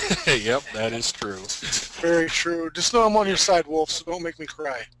 Yep, that is true. Very true. Just know I'm on your side, Wolf, so don't make me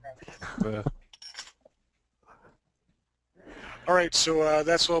cry. All right, so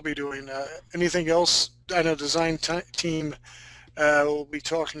that's what I'll be doing. Anything else? I know design team will be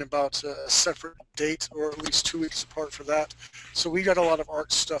talking about a separate date, or at least 2 weeks apart for that. So we got a lot of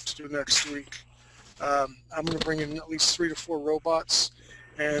art stuff to do next week. I'm going to bring in at least 3 to 4 robots,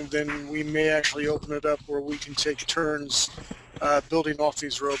 and then we may actually open it up where we can take turns building off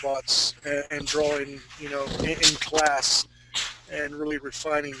these robots and drawing, you know, in class and really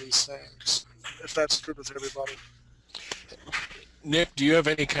refining these things, if that's good with everybody. Nick, do you have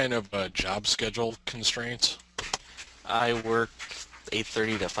any kind of job schedule constraints? I work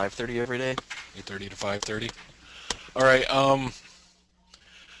 8:30 to 5:30 every day. 8:30 to 5:30. All right.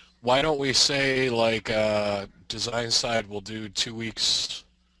 Why don't we say like design side will do 2 weeks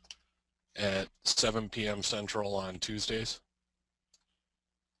at 7 p.m. Central on Tuesdays?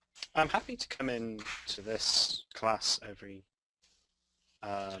 I'm happy to come in to this class every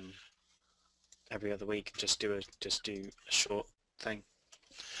other week. Just do a short thing.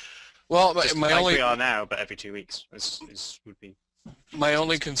 Well, Just my like only we are now, but every 2 weeks would be. my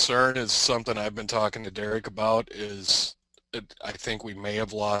only concern is something I've been talking to Derek about is I think we may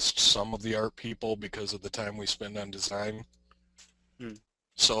have lost some of the art people because of the time we spend on design.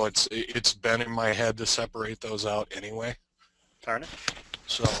 So it's been in my head to separate those out anyway. Fair enough.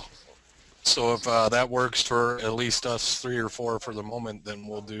 So if that works for at least us 3 or 4 for the moment, then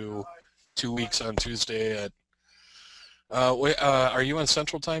we'll do 2 weeks on Tuesday at. Are you on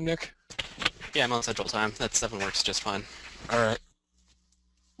Central Time, Nick? Yeah, I'm on Central Time. That 7 works just fine. All right.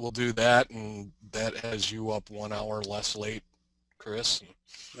 We'll do that, and that has you up 1 hour less late, Chris.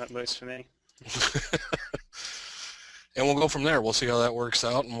 That works for me. And we'll go from there. We'll see how that works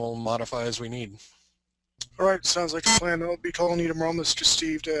out, and we'll modify as we need. All right, sounds like a plan. I'll be calling you tomorrow, Mr.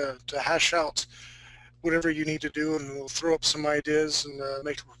 Steve, to hash out whatever you need to do, and we'll throw up some ideas and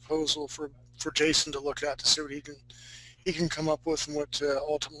make a proposal for Jason to look at to see what he can come up with and what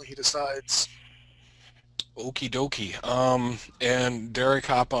ultimately he decides. Okie dokie. And Derek,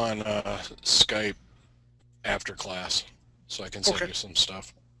 hop on Skype after class so I can send you some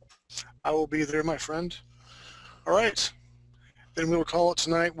stuff. I will be there, my friend. All right. then we'll call it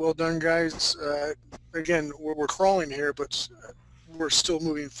tonight. Well done, guys. Again, we're crawling here, but we're still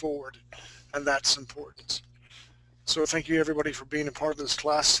moving forward, and that's important. So thank you, everybody, for being a part of this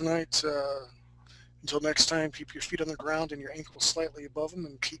class tonight. Until next time, keep your feet on the ground and your ankles slightly above them,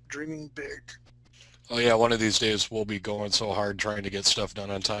 and keep dreaming big. Oh yeah, one of these days we'll be going so hard trying to get stuff done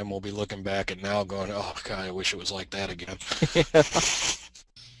on time, we'll be looking back at now going, oh God, I wish it was like that again.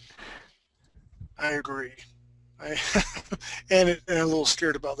 I agree. And I'm a little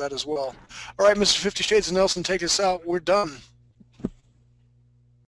scared about that as well. All right, Mr. 50 Shades of Nelson, take us out. We're done.